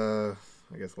 I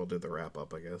guess we'll do the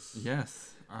wrap-up, I guess.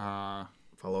 Yes.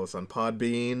 Follow us on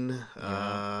Podbean.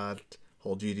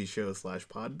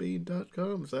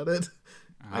 WholeGDShow.podbean.com. Is that it?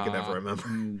 I can never remember.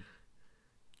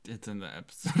 It's in the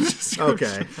episode description.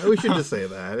 Okay, we should just say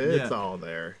that. It's all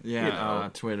there. Yeah, you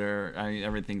know. Twitter. I mean,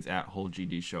 everything's at Whole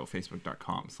GD Show.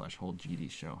 Facebook.com/Whole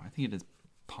GD Show. I think it is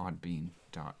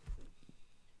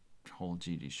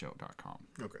podbean.wholegdshow.com.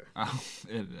 Okay.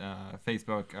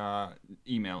 Facebook,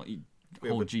 email,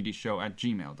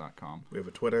 wholegdshow@gmail.com. We have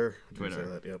a Twitter. Did you say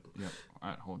that? Yep,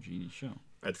 at Whole GD Show.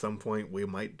 At some point, we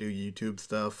might do YouTube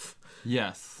stuff.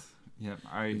 Yes. Yep,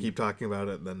 we keep talking about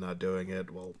it and then not doing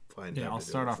it. We'll find out. Yeah, I'll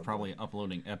start off probably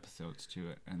uploading episodes to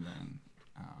it, and then...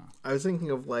 I was thinking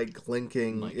of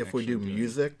linking, if we do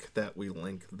music, that we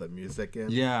link the music in.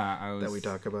 Yeah, that we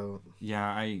talk about. Yeah,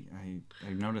 I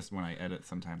noticed when I edit,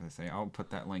 sometimes I say, I'll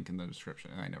put that link in the description,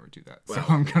 and I never do that. Well,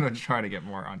 so I'm going to try to get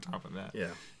more on top of that.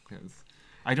 Yeah. Because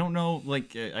I don't know,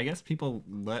 I guess people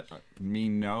let me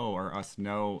know or us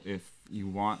know if you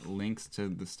want links to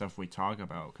the stuff we talk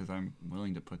about, because I'm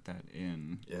willing to put that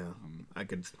in. Yeah, I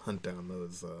could hunt down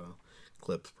those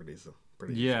clips pretty easily.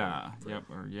 Yeah,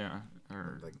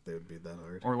 or they would be that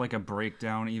hard. Or a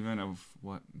breakdown even of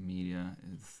what media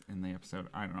is in the episode.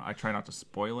 I don't know. I try not to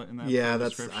spoil it in that. Yeah,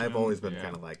 I've always been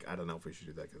kind of I don't know if we should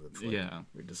do that because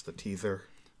it's just a teaser.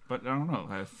 But I don't know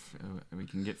if we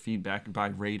can get feedback by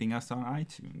rating us on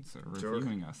iTunes or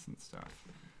reviewing us and stuff.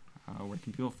 Where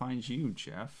can people find you,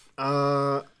 Jeff?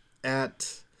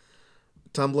 At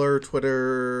Tumblr,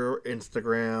 Twitter,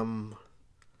 Instagram. I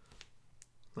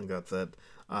think that's it.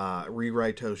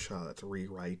 Rewrite Osha. That's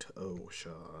Rewrite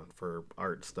Osha for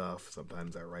art stuff.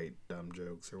 Sometimes I write dumb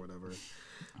jokes or whatever.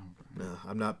 Okay.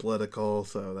 I'm not political,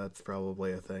 so that's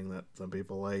probably a thing that some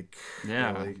people like.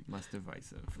 Yeah, really. Less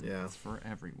divisive. Yeah, it's for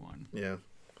everyone. Yeah.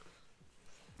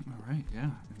 All right.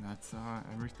 Yeah, and that's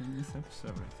everything this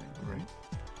episode, I think. Right.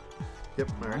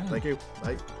 Yep. All right. Thank you.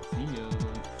 Bye. See you.